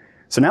request.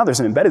 So now there's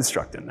an embedded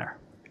struct in there.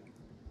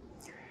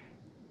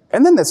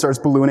 And then that starts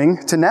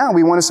ballooning to now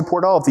we want to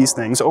support all of these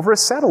things over a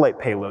satellite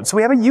payload. So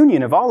we have a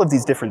union of all of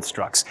these different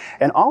structs,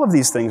 and all of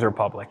these things are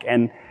public.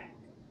 And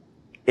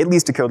it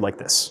leads to code like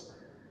this,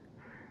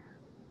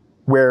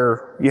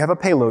 where you have a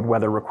payload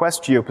weather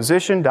request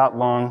geoposition,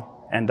 .long,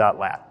 and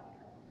 .lat.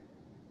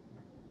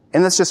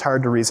 And that's just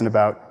hard to reason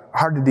about,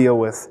 hard to deal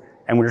with,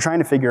 and when you're trying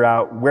to figure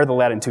out where the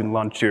latitude and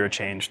longitude are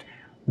changed,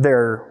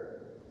 there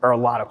are a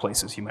lot of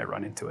places you might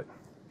run into it.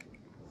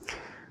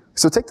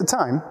 So take the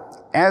time,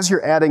 as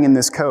you're adding in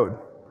this code,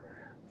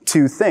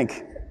 to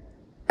think,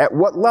 at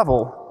what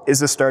level is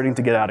this starting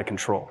to get out of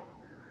control?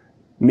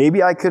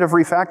 Maybe I could have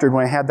refactored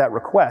when I had that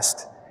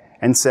request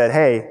and said,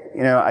 hey,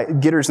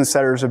 getters and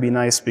setters would be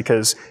nice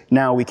because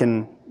now we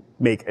can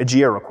make a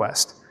geo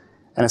request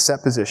and a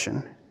set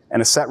position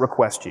and a set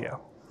request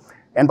geo.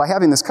 And by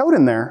having this code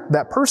in there,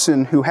 that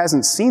person who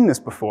hasn't seen this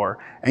before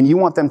and you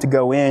want them to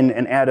go in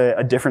and add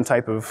a different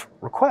type of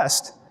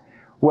request,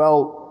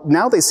 well,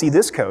 now they see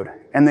this code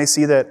and they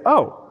see that,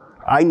 oh,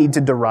 I need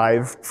to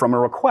derive from a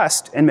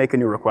request and make a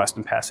new request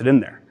and pass it in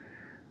there.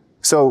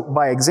 So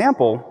by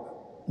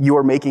example,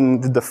 you're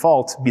making the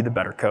default be the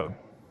better code.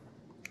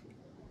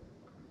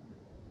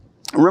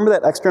 Remember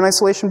that extern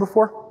isolation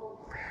before?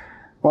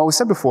 Well, we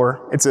said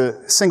before, it's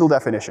a single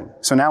definition.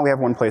 So now we have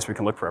one place we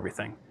can look for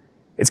everything.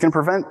 It's going to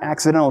prevent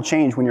accidental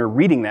change when you're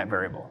reading that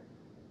variable.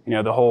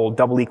 The whole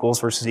double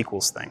equals versus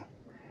equals thing.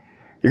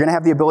 You're going to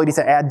have the ability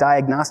to add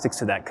diagnostics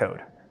to that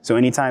code. So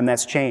anytime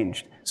that's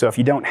changed. So if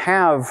you don't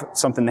have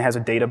something that has a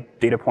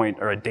data point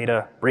or a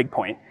data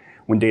breakpoint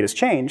when data's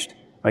changed,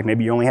 like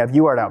maybe you only have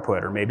UART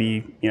output, or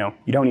maybe you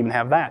don't even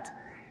have that,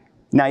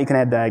 now you can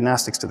add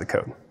diagnostics to the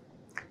code.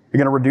 You're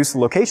going to reduce the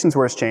locations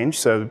where it's changed,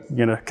 so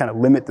you're going to kind of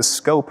limit the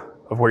scope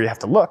of where you have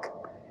to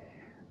look.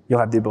 You'll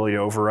have the ability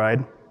to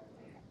override.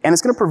 And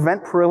it's going to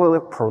prevent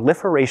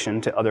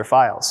proliferation to other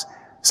files.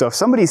 So if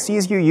somebody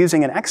sees you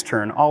using an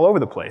extern all over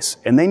the place,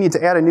 and they need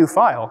to add a new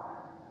file,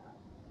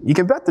 you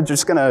can bet they're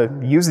just going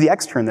to use the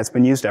extern that's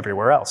been used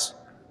everywhere else.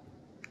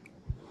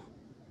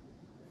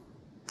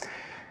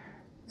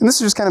 And this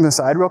is just kind of an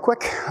aside real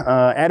quick.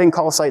 Adding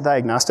call site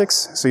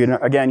diagnostics. So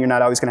again, you're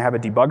not always going to have a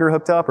debugger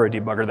hooked up or a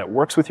debugger that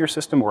works with your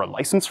system or a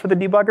license for the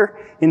debugger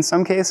in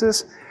some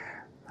cases.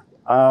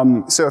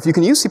 So if you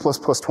can use C++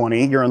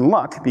 20, you're in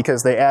luck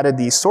because they added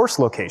the source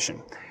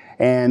location.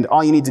 And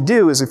all you need to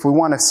do is if we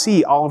want to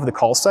see all of the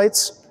call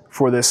sites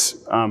for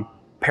this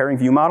pairing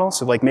view model,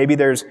 so like maybe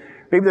there's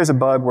a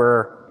bug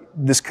where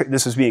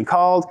this is being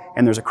called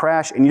and there's a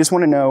crash, and you just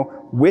want to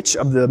know which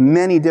of the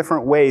many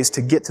different ways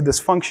to get to this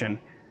function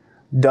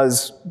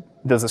does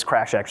this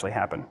crash actually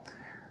happen.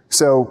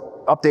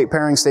 So update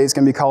pairing state is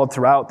going to be called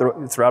throughout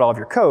all of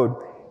your code.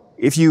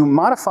 If you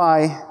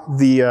modify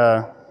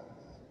the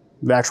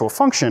actual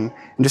function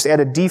and just add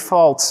a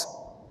default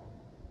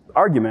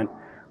argument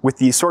with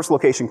the source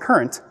location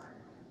current,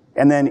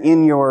 and then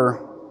in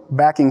your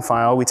backing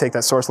file, we take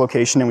that source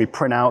location and we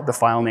print out the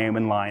file name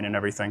and line and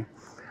everything.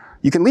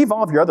 You can leave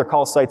all of your other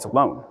call sites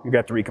alone. You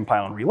have to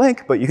recompile and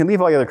relink, but you can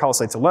leave all your other call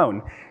sites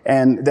alone.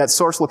 And that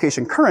source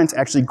location current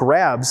actually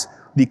grabs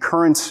the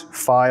current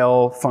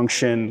file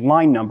function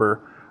line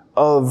number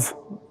of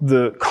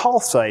the call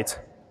site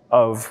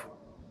of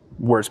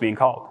where it's being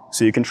called.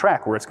 So you can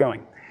track where it's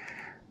going.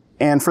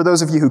 And for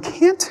those of you who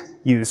can't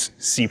use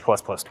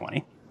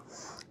C++20,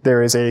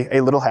 there is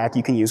a little hack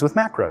you can use with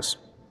macros.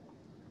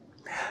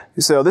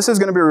 So this is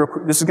going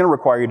to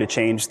require you to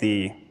change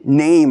the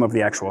name of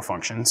the actual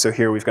function. So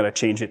here we've got to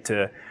change it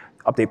to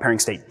update pairing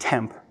state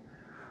temp.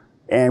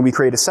 And we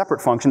create a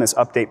separate function that's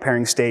update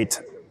pairing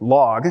state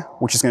log,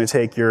 which is going to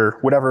take your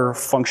whatever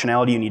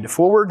functionality you need to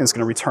forward, and it's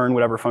going to return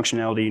whatever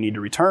functionality you need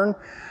to return.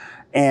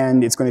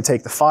 And it's going to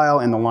take the file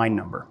and the line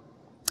number.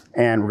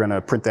 And we're going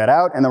to print that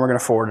out, and then we're going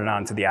to forward it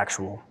on to the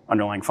actual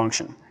underlying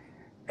function.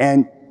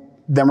 And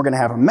then we're going to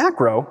have a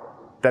macro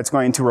that's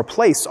going to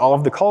replace all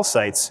of the call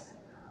sites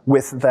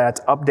with that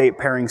update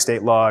pairing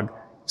state log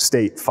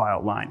state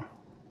file line.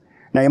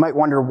 Now you might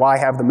wonder why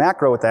have the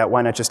macro with that,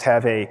 why not just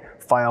have a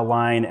file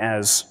line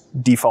as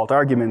default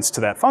arguments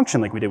to that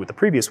function like we did with the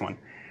previous one?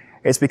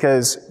 It's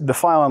because the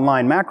file and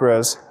line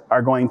macros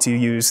are going to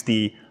use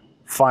the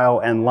file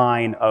and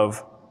line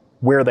of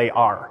where they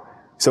are.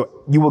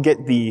 So you will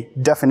get the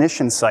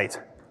definition site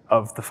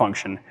of the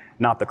function,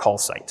 not the call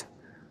site.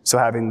 So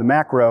having the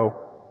macro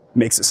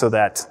makes it so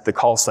that the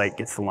call site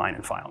gets the line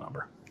and file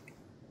number.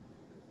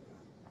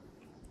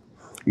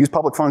 Use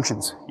public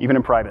functions, even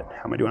in private.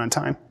 How am I doing on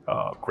time?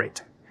 Oh,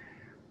 great.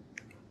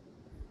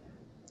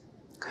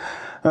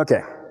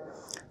 Okay.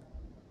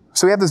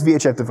 So we have this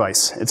VHF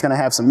device. It's going to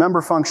have some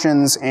member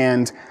functions,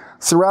 and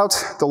throughout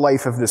the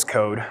life of this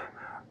code,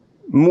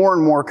 more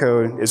and more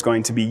code is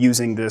going to be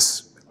using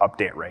this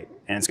update rate.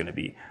 And it's going to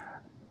be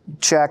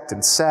checked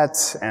and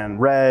set and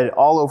read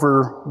all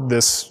over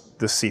this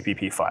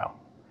CPP file.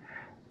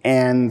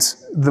 And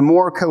the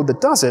more code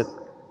that does it,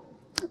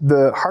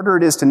 the harder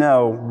it is to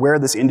know where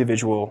this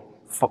individual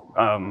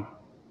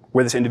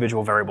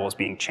variable is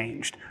being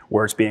changed,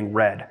 where it's being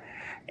read.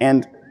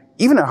 And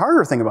even a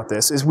harder thing about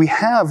this is we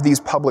have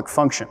these public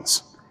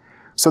functions.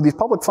 So these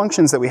public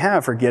functions that we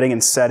have for getting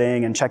and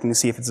setting and checking to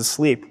see if it's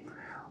asleep,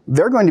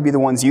 they're going to be the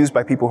ones used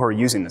by people who are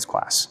using this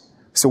class.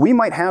 So we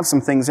might have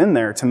some things in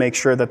there to make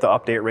sure that the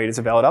update rate is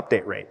a valid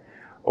update rate,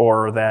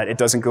 or that it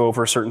doesn't go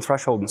over a certain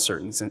threshold in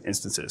certain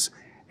instances.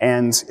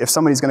 And if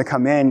somebody's going to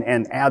come in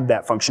and add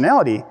that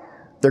functionality,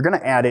 they're going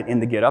to add it in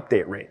the get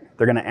update rate.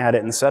 They're going to add it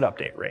in the set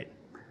update rate.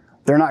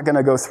 They're not going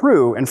to go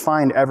through and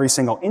find every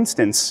single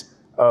instance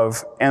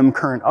of m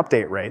current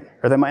update rate,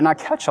 or they might not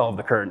catch all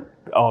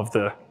of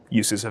the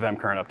uses of m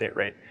current update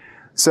rate.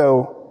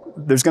 So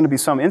there's going to be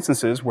some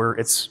instances where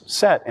it's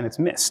set and it's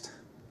missed.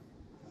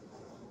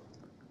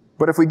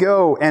 But if we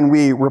go and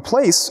we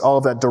replace all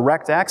of that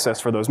direct access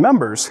for those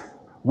members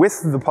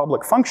with the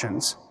public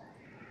functions,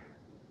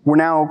 we're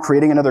now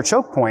creating another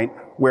choke point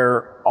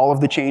where all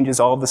of the changes,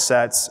 all of the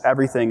sets,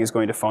 everything is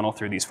going to funnel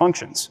through these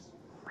functions.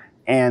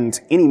 And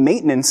any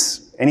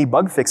maintenance, any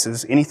bug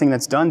fixes, anything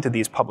that's done to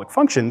these public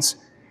functions,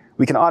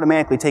 we can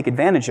automatically take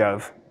advantage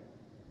of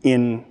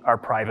in our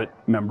private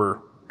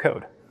member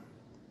code.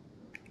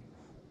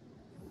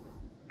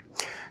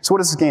 So what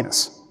does this gain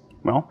us?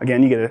 Well,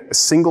 again, you get a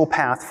single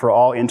path for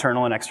all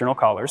internal and external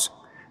callers,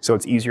 so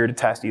it's easier to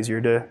test,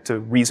 easier to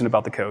reason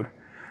about the code.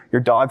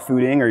 You're dog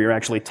fooding, or you're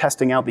actually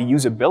testing out the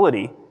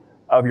usability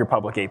of your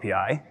public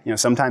API. You know,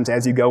 sometimes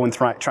as you go and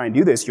try and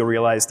do this, you'll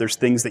realize there's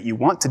things that you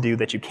want to do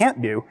that you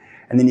can't do,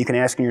 and then you can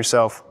ask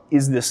yourself,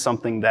 is this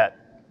something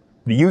that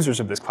the users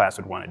of this class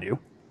would want to do?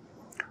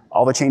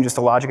 All the changes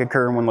to logic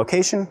occur in one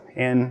location,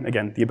 and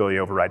again, the ability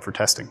to override for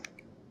testing.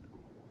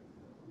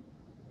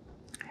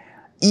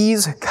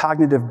 Ease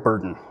cognitive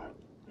burden.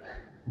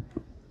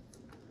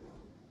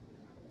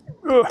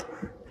 Ugh.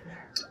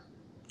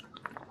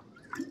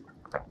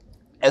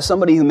 As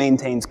somebody who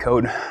maintains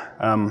code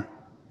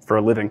for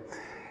a living,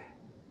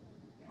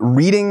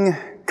 reading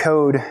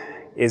code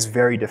is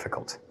very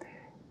difficult.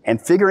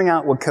 And figuring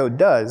out what code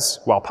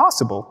does, while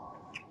possible,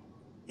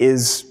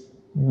 is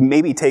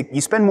maybe you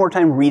spend more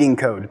time reading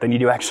code than you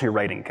do actually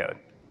writing code.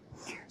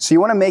 So you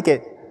want to make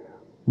it,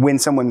 when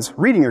someone's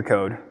reading your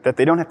code, that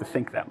they don't have to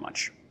think that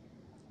much.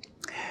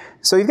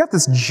 So you've got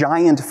this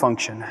giant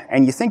function,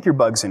 and you think your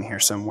bug's in here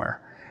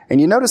somewhere.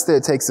 And you notice that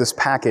it takes this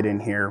packet in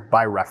here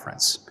by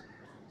reference.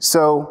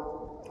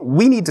 So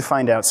we need to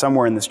find out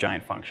somewhere in this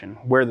giant function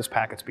where this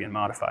packet's being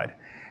modified.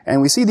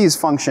 And we see these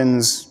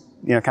functions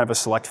kind of a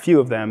select few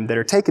of them that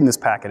are taking this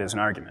packet as an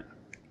argument.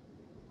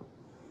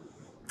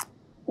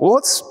 Well,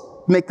 let's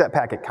make that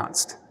packet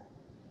const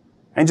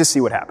and just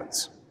see what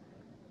happens.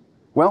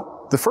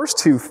 Well, the first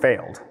two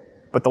failed,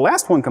 but the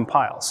last one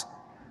compiles.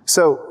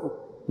 So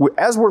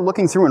as we're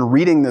looking through and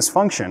reading this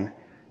function,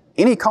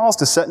 any calls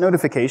to set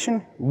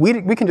notification, we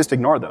can just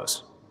ignore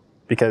those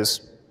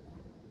because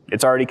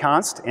it's already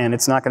const and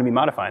it's not going to be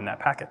modified in that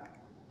packet.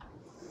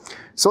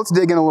 So let's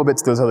dig in a little bit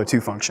to those other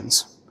two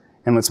functions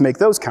and let's make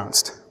those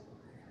const.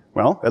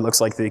 Well, it looks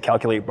like the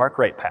calculate bark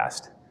rate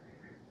passed.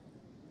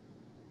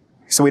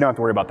 So we don't have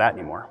to worry about that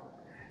anymore.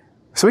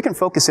 So we can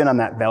focus in on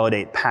that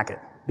validate packet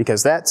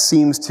because that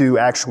seems to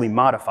actually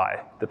modify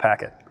the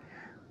packet.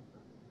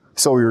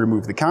 So we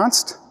remove the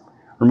const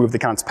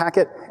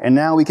packet, and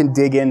now we can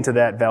dig into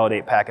that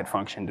validate packet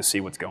function to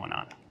see what's going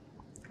on.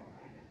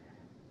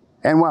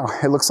 And wow,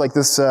 it looks like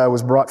this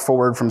was brought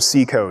forward from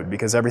C code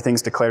because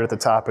everything's declared at the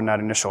top and not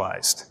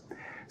initialized.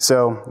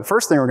 So the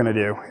first thing we're going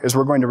to do is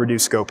we're going to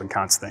reduce scope and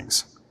const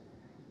things.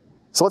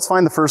 So let's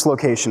find the first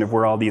location of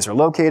where all these are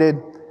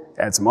located,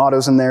 add some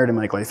autos in there to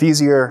make life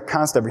easier,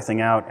 const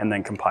everything out, and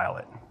then compile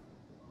it.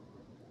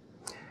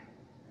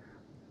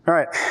 All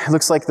right, it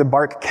looks like the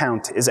bark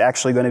count is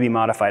actually going to be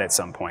modified at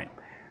some point.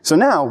 So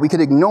now we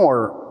could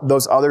ignore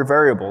those other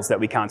variables that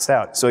we const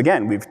out. So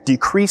again, we've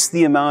decreased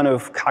the amount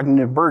of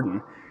cognitive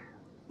burden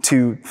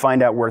to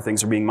find out where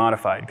things are being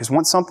modified. Because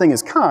once something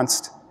is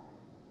const,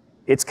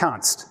 it's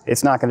const.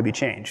 It's not going to be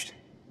changed.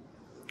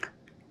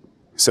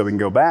 So we can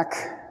go back,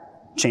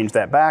 change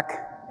that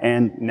back,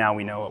 and now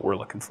we know what we're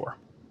looking for.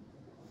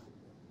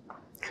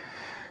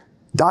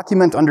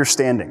 Document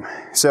understanding.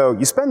 So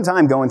you spend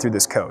time going through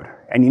this code,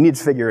 and you need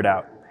to figure it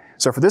out.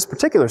 So for this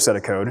particular set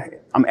of code,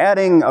 I'm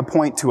adding a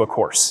point to a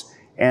course.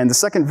 And the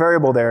second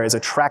variable there is a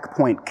track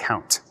point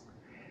count.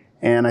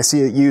 And I see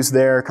it used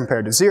there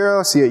compared to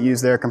 0, see it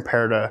used there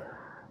compared to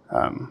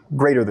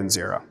greater than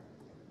 0.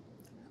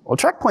 Well,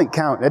 track point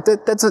count,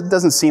 that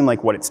doesn't seem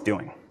like what it's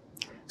doing.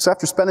 So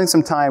after spending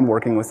some time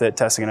working with it,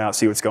 testing it out,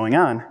 see what's going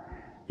on,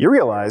 you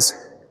realize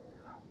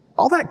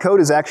all that code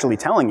is actually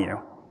telling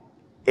you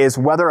is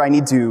whether I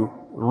need to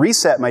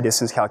reset my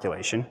distance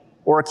calculation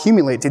or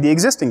accumulate to the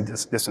existing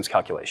distance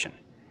calculation.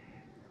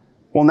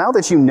 Well, now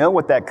that you know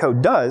what that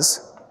code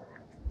does,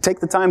 take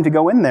the time to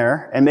go in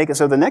there and make it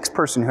so the next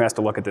person who has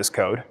to look at this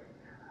code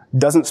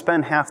doesn't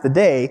spend half the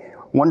day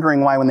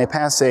wondering why when they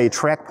pass a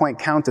track point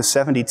count of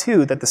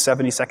 72 that the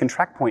 72nd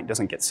track point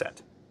doesn't get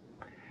set.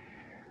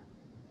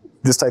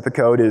 This type of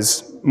code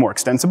is more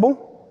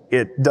extensible.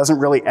 It doesn't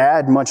really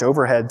add much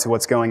overhead to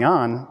what's going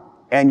on,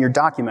 and you're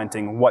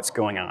documenting what's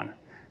going on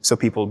so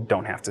people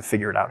don't have to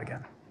figure it out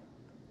again.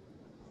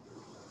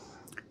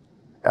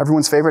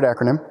 Everyone's favorite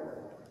acronym.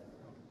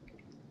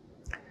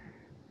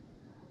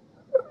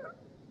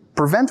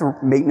 Prevent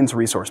maintenance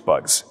resource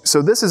bugs.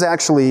 So this is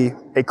actually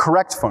a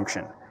correct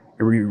function.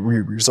 We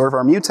reserve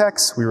our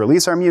mutex, we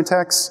release our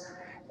mutex,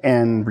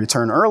 and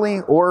return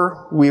early,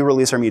 or we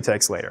release our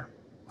mutex later.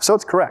 So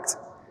it's correct.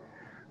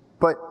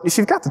 But if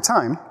you've got the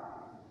time,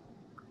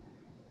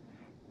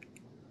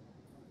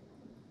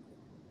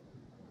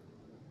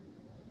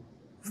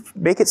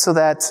 make it so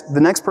that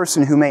the next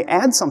person who may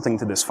add something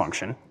to this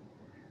function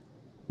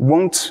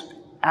won't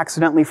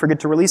accidentally forget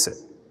to release it.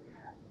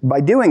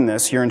 By doing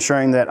this, you're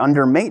ensuring that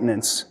under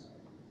maintenance,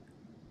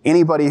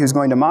 anybody who's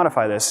going to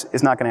modify this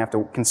is not going to have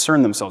to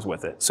concern themselves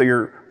with it. So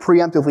you're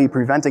preemptively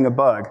preventing a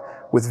bug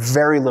with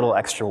very little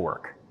extra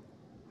work.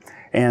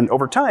 And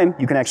over time,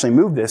 you can actually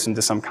move this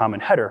into some common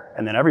header,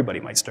 and then everybody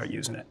might start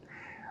using it.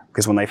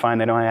 Because when they find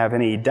they don't have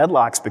any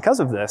deadlocks because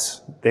of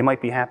this, they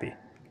might be happy.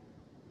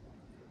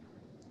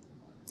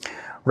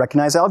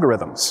 Recognize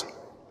algorithms.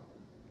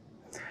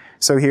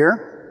 So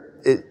here,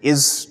 it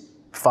is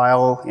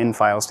file in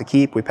files to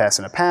keep. We pass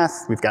in a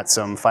path. We've got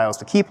some files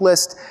to keep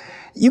list.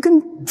 You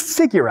can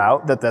figure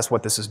out that that's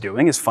what this is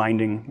doing, is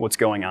finding what's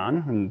going on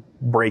and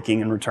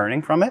breaking and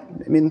returning from it.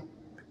 I mean,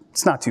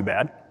 it's not too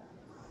bad.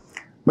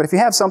 But if you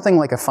have something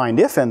like a find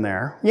if in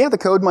there, yeah, the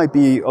code might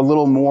be a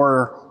little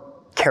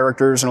more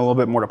characters and a little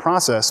bit more to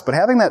process, but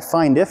having that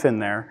find if in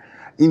there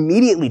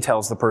immediately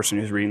tells the person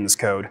who's reading this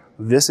code,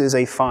 this is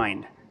a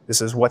find.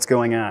 This is what's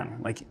going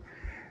on.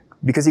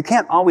 Because you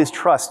can't always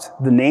trust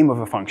the name of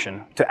a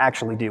function to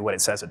actually do what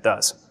it says it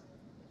does.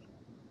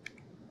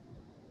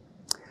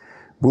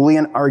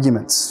 Boolean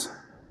arguments.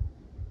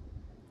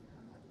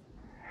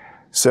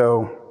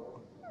 So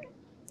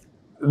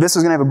this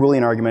is going to have a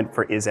Boolean argument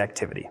for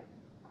isActivity,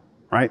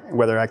 right?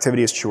 Whether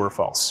activity is true or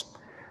false.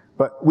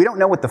 But we don't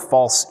know what the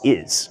false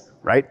is,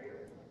 right?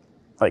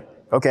 Like,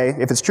 okay,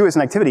 if it's true, it's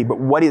an activity, but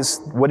what is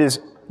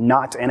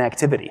not an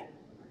activity?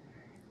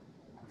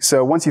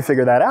 So once you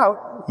figure that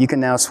out, you can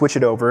now switch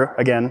it over,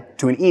 again,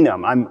 to an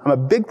enum. I'm a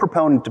big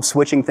proponent of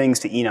switching things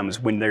to enums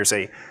when there's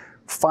a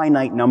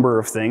finite number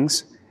of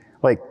things.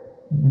 Like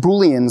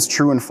Booleans,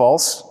 true and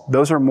false,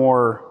 those are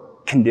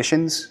more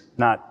conditions,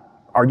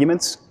 not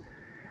arguments.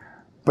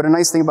 But a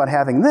nice thing about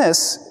having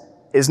this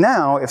is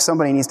now, if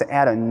somebody needs to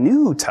add a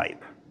new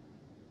type,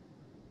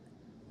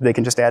 they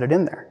can just add it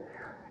in there.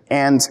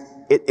 And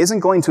it isn't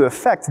going to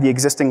affect the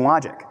existing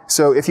logic.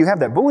 So if you have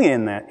that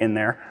Boolean in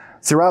there,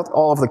 throughout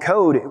all of the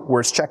code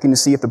where it's checking to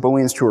see if the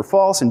Boolean is true or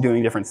false and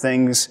doing different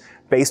things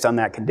based on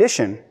that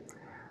condition,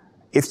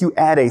 if you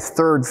add a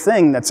third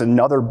thing that's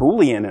another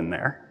Boolean in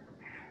there,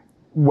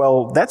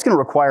 well, that's going to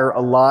require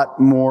a lot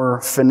more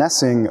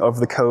finessing of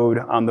the code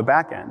on the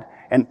back end.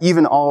 And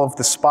even all of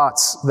the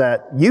spots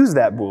that use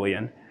that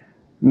Boolean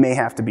may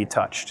have to be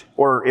touched.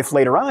 Or if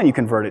later on you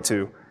convert it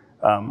to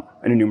an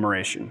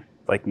enumeration,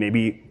 like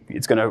maybe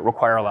it's going to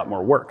require a lot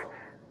more work.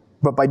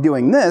 But by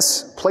doing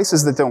this,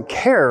 places that don't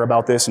care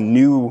about this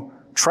new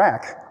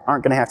track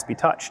aren't going to have to be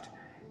touched,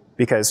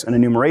 because an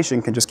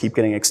enumeration can just keep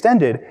getting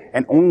extended,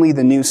 and only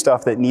the new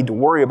stuff that need to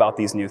worry about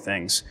these new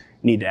things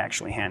need to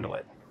actually handle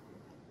it.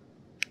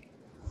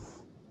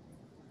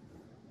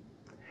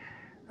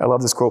 I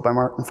love this quote by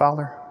Martin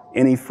Fowler.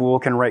 Any fool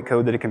can write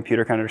code that a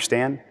computer can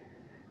understand.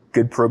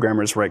 Good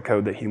programmers write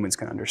code that humans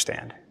can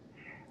understand.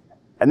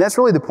 And that's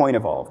really the point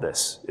of all of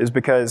this, is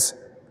because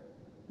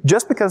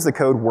just because the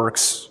code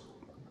works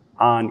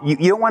on, you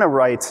don't want to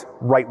write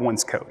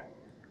once code.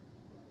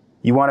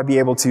 You want to be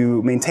able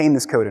to maintain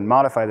this code and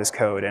modify this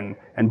code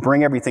and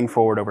bring everything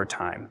forward over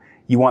time.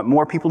 You want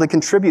more people to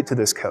contribute to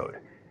this code.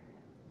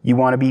 You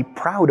want to be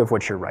proud of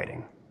what you're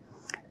writing.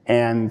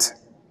 And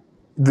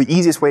the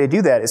easiest way to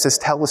do that is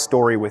just tell a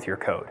story with your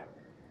code,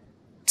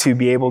 to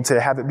be able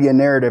to have it be a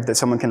narrative that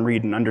someone can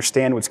read and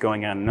understand what's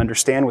going on and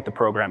understand what the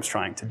program's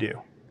trying to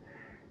do.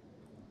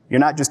 You're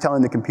not just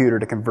telling the computer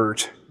to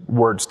convert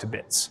words to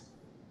bits.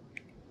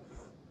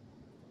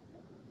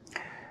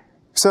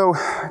 So,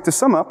 to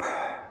sum up,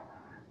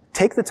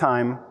 take the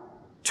time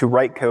to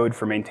write code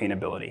for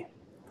maintainability.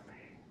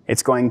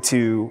 It's going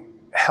to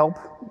help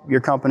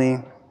your company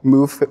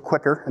move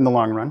quicker in the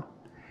long run.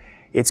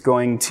 It's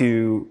going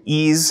to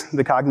ease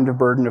the cognitive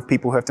burden of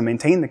people who have to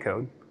maintain the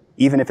code,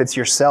 even if it's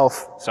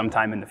yourself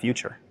sometime in the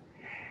future.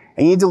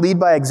 And you need to lead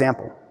by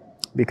example,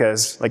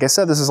 because, like I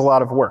said, this is a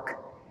lot of work.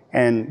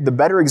 And the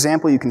better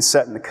example you can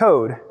set in the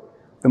code,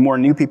 the more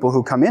new people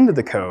who come into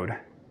the code,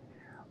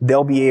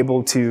 they'll be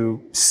able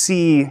to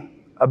see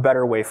a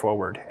better way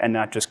forward and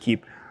not just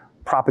keep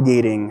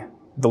propagating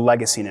the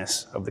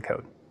legaciness of the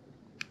code.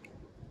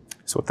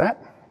 So with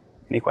that,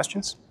 any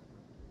questions?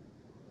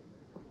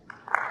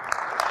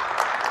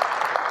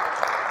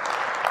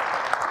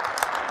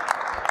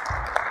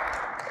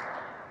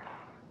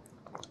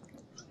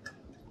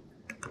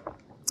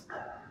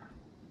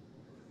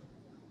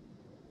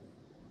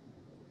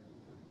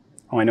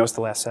 Oh, I know it's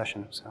the last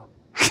session, so.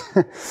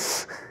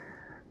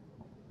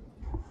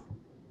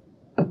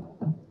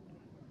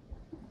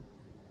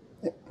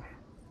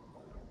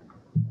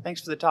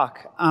 Thanks for the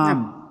talk.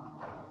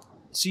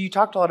 So you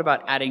talked a lot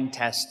about adding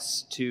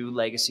tests to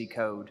legacy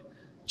code.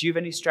 Do you have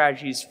any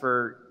strategies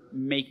for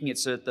making it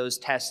so that those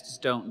tests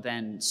don't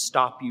then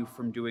stop you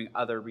from doing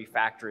other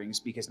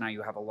refactorings, because now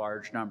you have a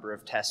large number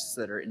of tests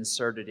that are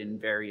inserted in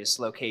various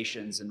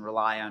locations and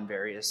rely on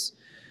various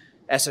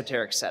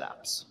esoteric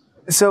setups?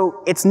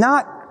 So it's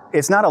not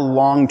a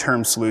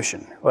long-term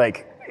solution.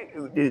 Like,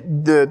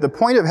 the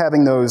point of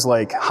having those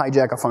like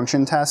hijack a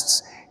function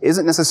tests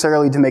isn't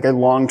necessarily to make a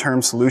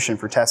long-term solution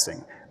for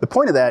testing. The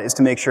point of that is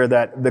to make sure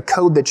that the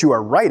code that you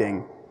are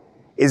writing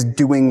is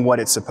doing what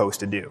it's supposed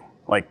to do.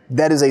 Like,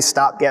 that is a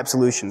stopgap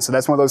solution. So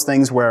that's one of those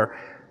things where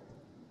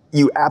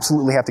you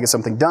absolutely have to get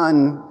something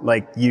done,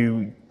 like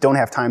you don't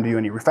have time to do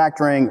any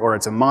refactoring, or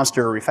it's a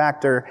monster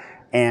refactor,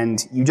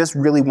 and you just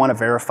really want to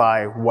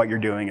verify what you're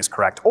doing is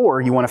correct, or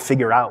you want to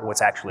figure out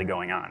what's actually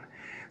going on.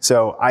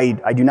 So I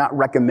do not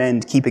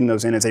recommend keeping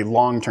those in as a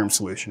long-term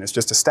solution. It's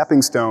just a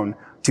stepping stone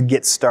to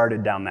get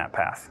started down that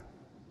path.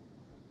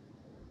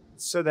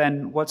 So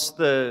then what's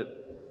the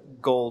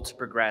goal to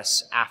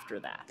progress after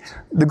that?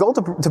 The goal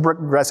to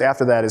progress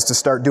after that is to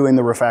start doing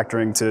the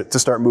refactoring, to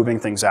start moving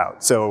things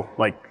out. So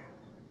like,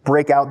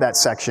 break out that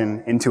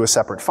section into a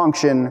separate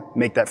function,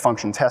 make that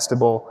function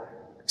testable.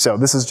 So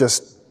this is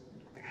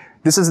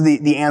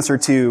the answer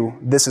to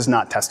this is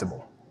not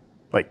testable.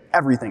 Like,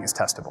 everything is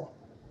testable.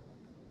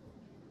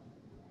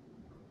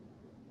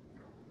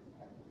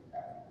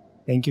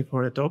 Thank you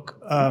for the talk.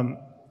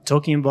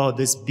 Talking about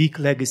these big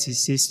legacy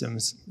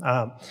systems,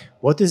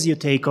 what is your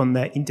take on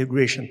the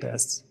integration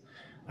tests?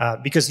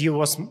 Because you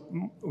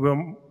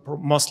were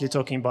mostly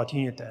talking about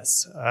unit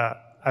tests.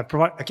 I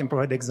can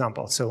provide the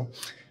example. So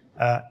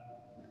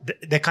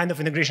the kind of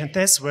integration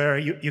tests where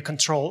you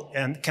control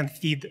and can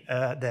feed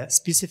the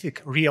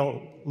specific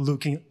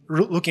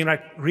looking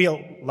like real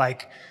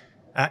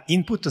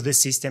input to the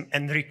system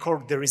and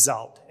record the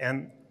result.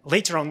 And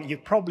later on, you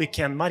probably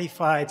can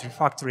modify it,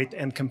 refactor it,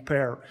 and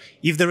compare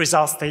if the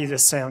results stay the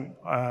same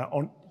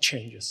on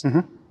changes.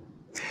 Mm-hmm.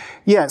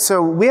 Yeah,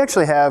 so we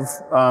actually have,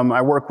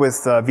 I work with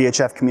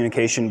VHF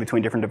communication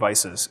between different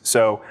devices.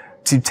 So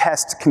to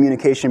test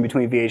communication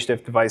between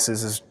VHF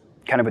devices is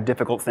kind of a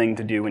difficult thing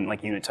to do in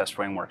like unit test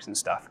frameworks and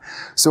stuff.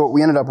 So what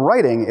we ended up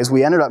writing is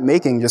we ended up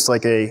making just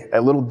like a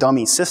little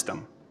dummy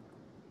system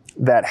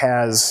that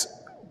has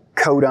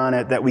code on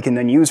it that we can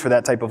then use for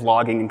that type of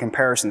logging and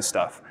comparison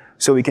stuff.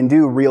 So we can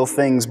do real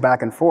things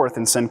back and forth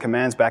and send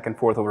commands back and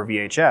forth over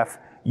VHF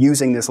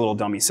using this little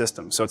dummy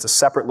system. So it's a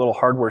separate little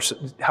hardware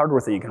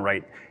thing you can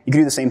write. You can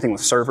do the same thing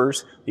with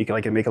servers. You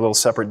can make a little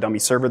separate dummy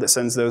server that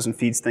sends those and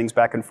feeds things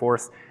back and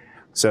forth.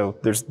 So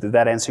did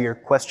that answer your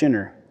question,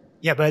 or?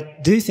 Yeah,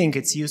 but do you think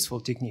it's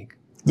useful technique?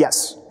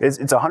 Yes, it's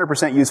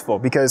 100% useful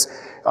because,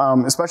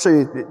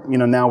 especially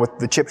now with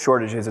the chip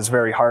shortages, it's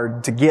very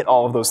hard to get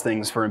all of those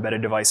things for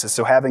embedded devices.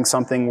 So having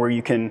something where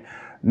you can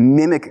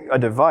mimic a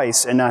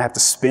device and not have to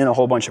spin a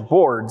whole bunch of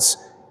boards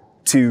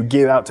to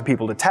give out to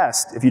people to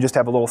test. If you just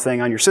have a little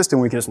thing on your system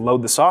where you can just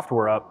load the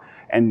software up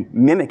and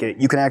mimic it,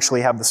 you can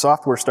actually have the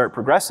software start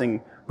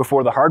progressing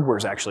before the hardware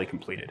is actually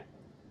completed.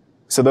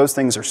 So those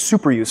things are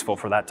super useful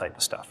for that type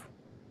of stuff.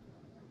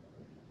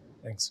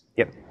 Thanks.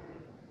 Yep.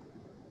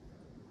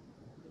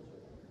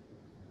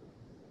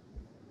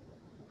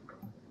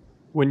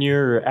 When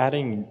you're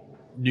adding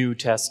new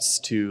tests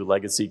to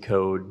legacy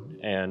code,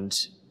 and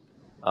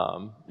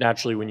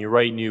naturally when you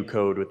write new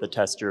code with a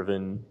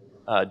test-driven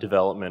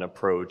development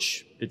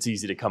approach, it's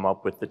easy to come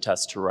up with the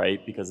test to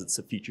write because it's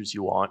the features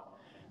you want.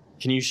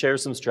 Can you share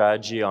some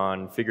strategy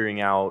on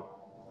figuring out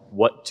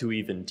what to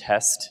even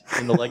test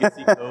in the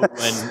legacy code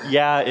when,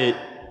 yeah,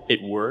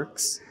 it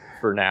works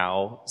for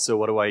now, so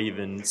what do I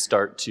even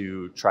start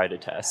to try to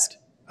test?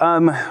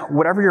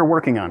 Whatever you're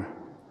working on.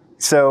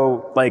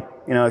 So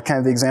kind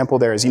of the example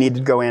there is you need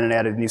to go in and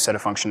add a new set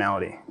of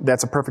functionality.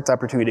 That's a perfect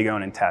opportunity to go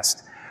in and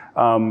test.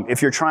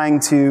 If you're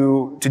trying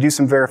to do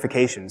some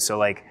verification, so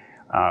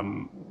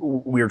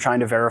we were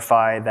trying to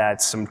verify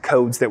that some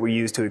codes that we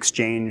use to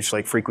exchange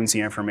frequency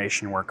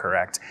information were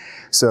correct.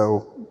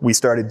 So we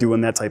started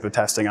doing that type of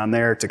testing on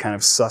there to kind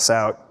of suss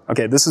out,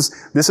 okay, this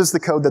is the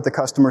code that the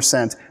customer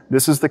sent,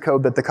 this is the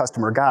code that the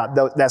customer got,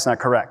 that's not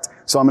correct.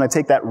 So I'm going to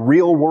take that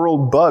real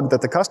world bug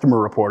that the customer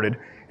reported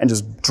and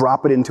just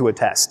drop it into a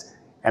test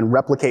and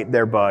replicate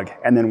their bug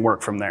and then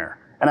work from there.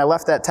 And I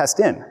left that test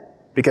in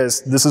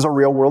because this is a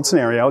real world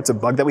scenario, it's a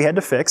bug that we had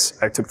to fix,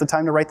 I took the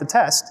time to write the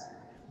test.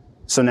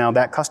 So now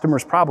that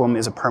customer's problem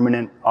is a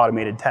permanent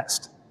automated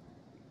test.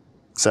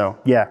 So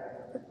yeah,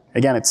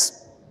 again,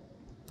 it's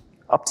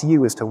up to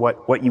you as to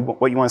what you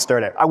want to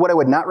start at. What I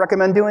would not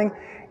recommend doing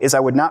is I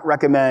would not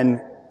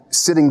recommend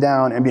sitting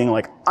down and being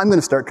like, I'm going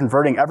to start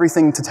converting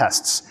everything to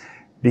tests,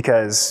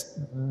 because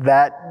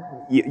that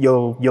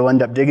you'll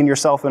end up digging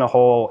yourself in a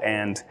hole,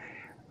 and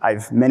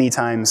I've many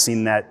times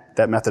seen that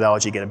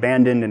methodology get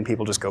abandoned and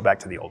people just go back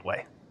to the old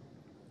way.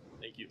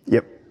 Thank you.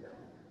 Yep.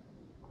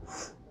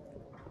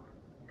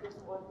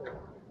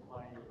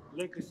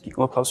 A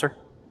little closer.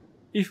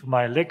 If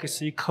my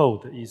legacy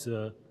code is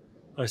a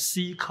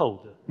C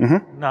code,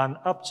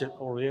 non-object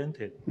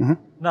oriented,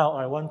 now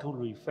I want to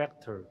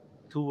refactor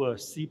to a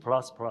C++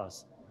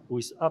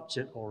 with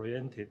object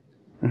oriented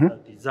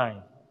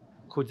design.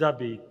 Could that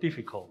be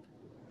difficult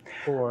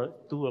or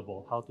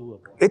doable? How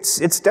doable?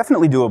 It's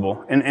definitely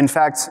doable. In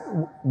fact,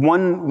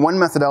 one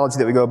methodology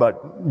that we go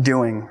about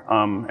doing,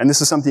 and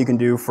this is something you can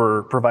do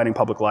for providing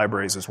public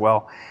libraries as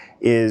well,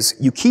 is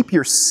you keep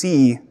your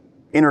C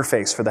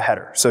interface for the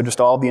header. So just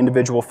all the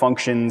individual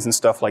functions and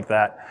stuff like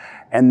that.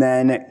 And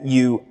then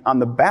you, on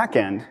the back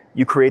end,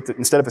 you create,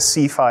 instead of a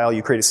C file,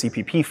 you create a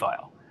CPP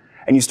file.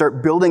 And you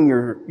start building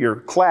your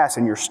class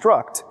and your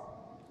struct,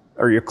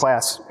 or your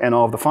class and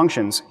all of the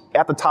functions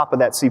at the top of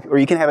that CPP, or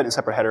you can have it in a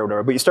separate header or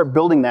whatever, but you start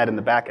building that in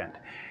the back end.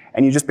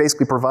 And you just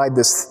basically provide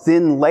this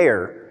thin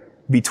layer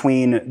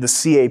between the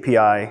C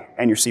API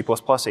and your C++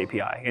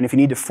 API. And if you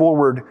need to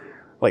forward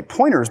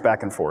pointers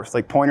back and forth,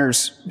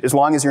 pointers, as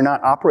long as you're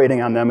not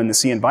operating on them in the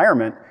C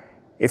environment,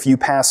 if you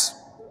pass,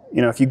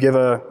 if you give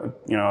a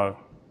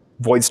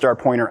void star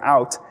pointer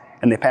out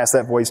and they pass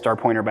that void star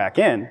pointer back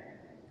in,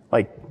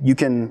 you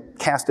can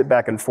cast it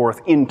back and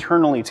forth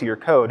internally to your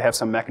code, have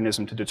some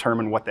mechanism to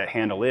determine what that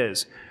handle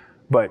is.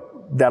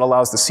 But that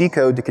allows the C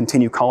code to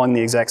continue calling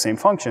the exact same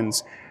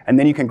functions, and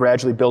then you can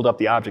gradually build up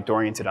the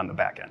object-oriented on the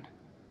back end.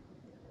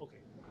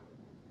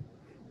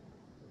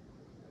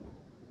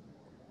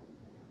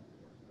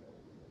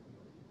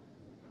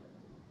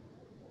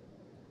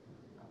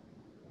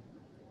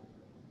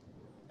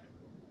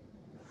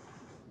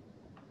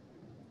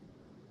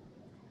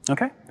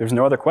 Okay, there's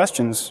no other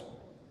questions.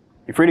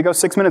 You're free to go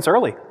 6 minutes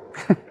early.